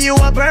girl, you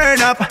a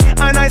burn up.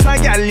 A nice a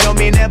girl you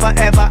me never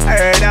ever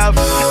heard of.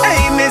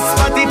 Hey, Miss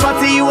Fatty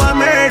Fatty, you a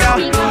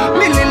murder.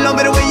 Millie love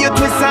me the way you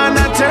twist and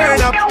a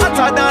turn up.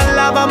 Hotter than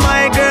lava,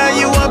 my girl,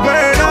 you a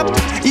burn up.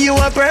 You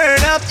a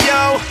burn up,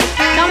 yo.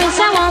 Now me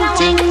say one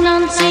thing,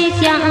 Nancy, if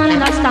you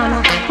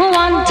understand.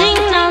 One thing,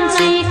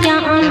 Nancy, if you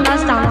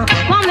understand.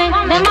 One make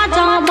them a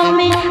talk about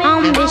me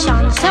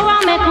ambition. So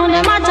one make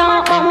them a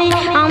talk about me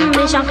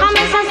ambition. Come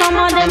and say some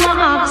of them a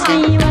ask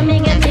me where me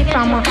get it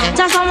from.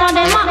 So some of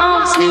them a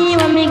ask me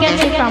where me get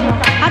it from.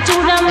 I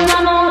told them no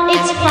no,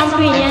 it's from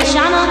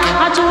creation.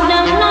 I told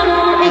them no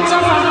no, it's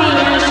from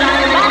creation.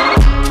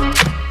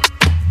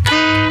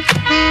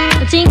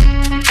 I think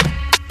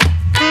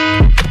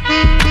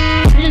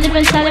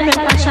different style,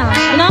 different fashion,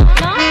 you know?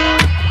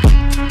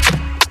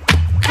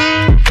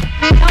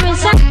 Come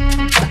inside.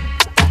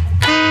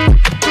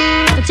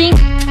 I think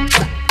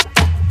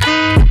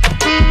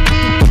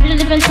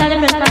different style,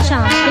 different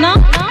fashion, you know?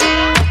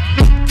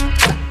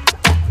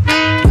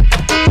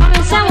 Come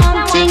inside.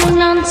 One thing,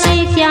 Nancy,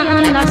 if you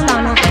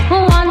understand.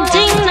 One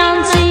thing,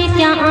 Nancy, if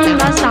you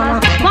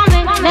understand. One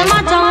make them a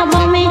talk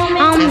about me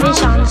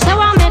ambition. So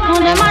one make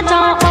them a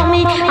talk about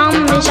me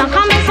ambition.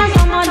 Come inside,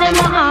 some of them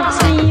a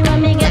ask me where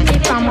me get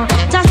it from.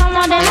 Just some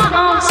of them a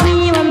ask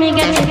me where me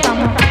get it from.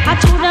 I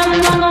told them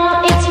no no,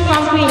 it's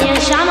from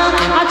creation.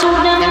 I told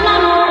them no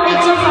no,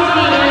 it's from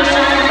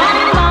creation.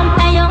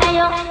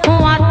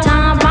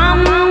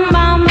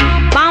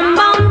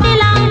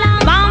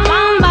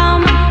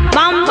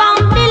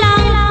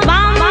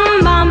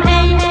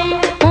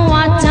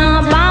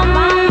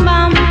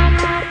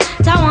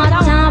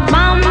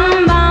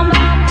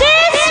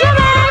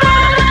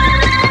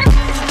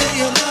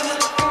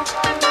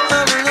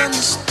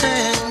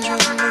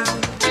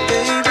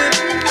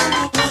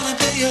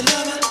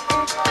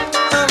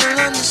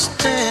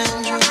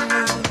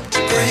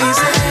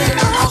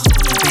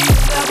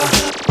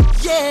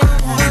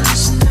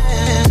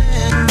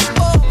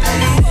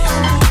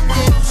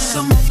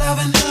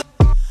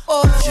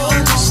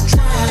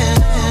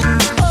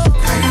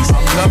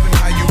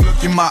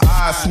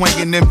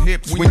 moving them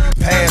hips when you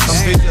pass.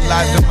 I'm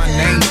visualizing my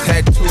name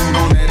tattooed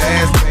on that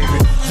ass,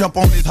 baby. Jump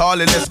on this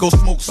Harley, let's go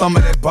smoke some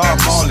of that Bob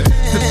Marley.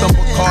 Sip some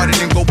Bacardi,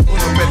 then go pull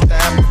up at the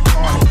after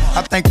party.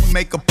 I think we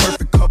make a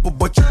perfect couple,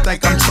 but you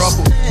think I'm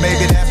trouble.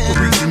 Maybe that's the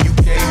reason you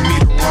gave me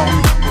the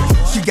wrong number.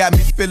 She got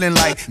me feeling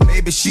like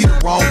maybe she the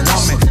wrong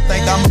woman.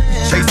 Think I'ma be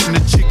chasing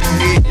the chicken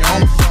head, you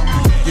own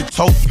something. Your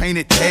toe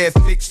painted, hair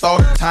fixed all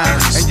the time,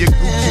 and your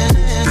Gucci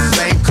boots the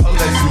same color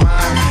as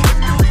mine. If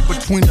you read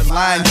between the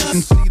lines, you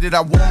can see that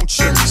I want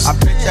you. I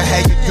bet you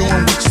how you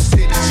doing what you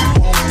said that you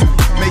want to.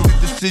 Make a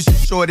decision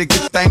sure that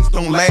good things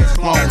don't last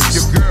long.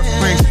 Your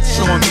girlfriend keeps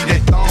showing me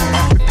that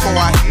thong. Before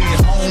I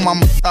head home,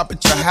 I'ma stop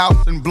at your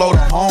house and blow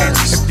the horn.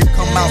 If you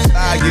come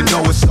outside, you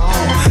know it's on.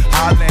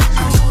 I'll let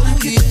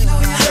you.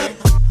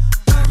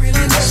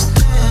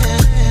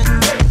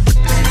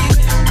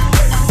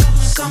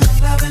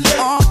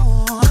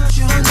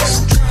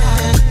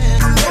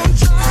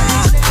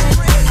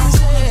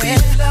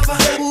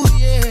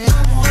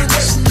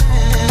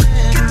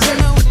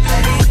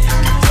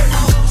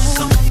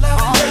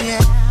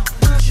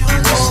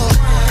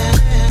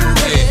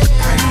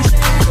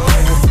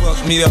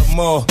 Me up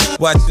more,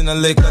 watching her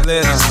lick her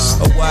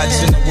lips, or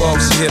watching her walk,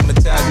 she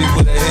hypnotize me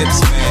with her hips,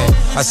 man.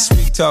 I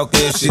sweet talk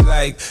her if she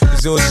like,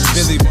 cause all she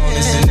really want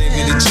is a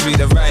nigga to treat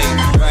her right.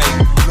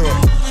 Look,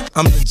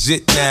 I'm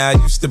legit now, I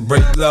used to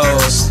break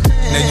laws.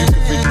 Now you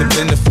can reap the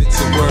benefits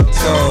of world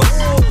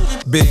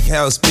tours. Big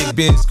house, big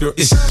Benz, girl,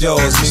 it's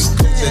yours. Mink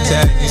coats,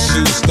 Italian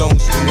shoes,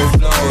 stones with no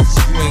flaws.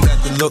 You ain't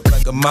got to look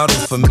like a model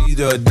for me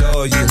to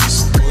adore you.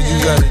 All you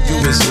gotta do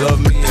is love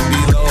me and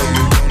be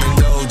loyal.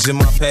 In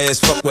my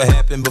past, fuck what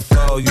happened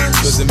before you.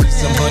 Cause of me,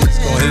 some honeys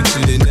gon' hate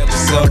you, they never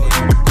saw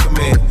you. Come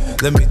here,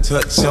 let me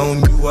touch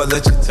on you, I'll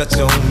let you touch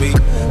on me.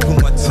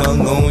 Put my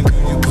tongue on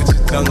you, you put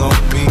your tongue on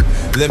me.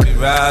 Let me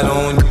ride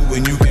on you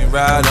and you can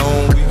ride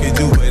on. We can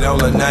do it all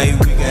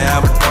night, we can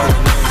have a all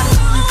night.